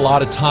spend a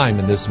lot of time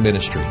in this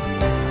ministry,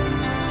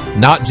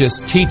 not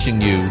just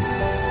teaching you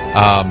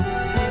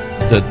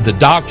the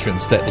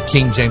doctrines that the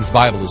King James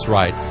Bible is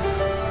right,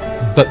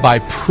 but by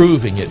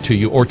proving it to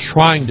you or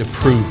trying to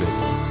prove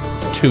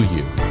it to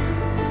you.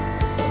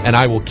 And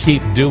I will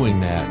keep doing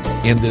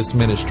that in this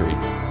ministry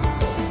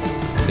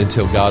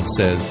until God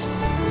says,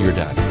 you're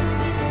done.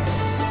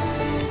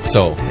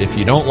 So, if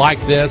you don't like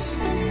this,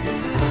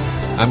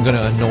 I'm going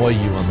to annoy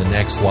you on the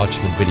next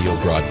Watchman video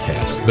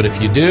broadcast. But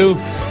if you do,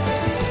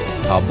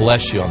 I'll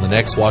bless you on the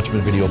next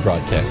Watchman video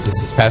broadcast.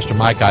 This is Pastor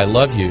Mike. I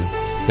love you.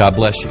 God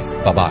bless you.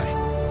 Bye-bye.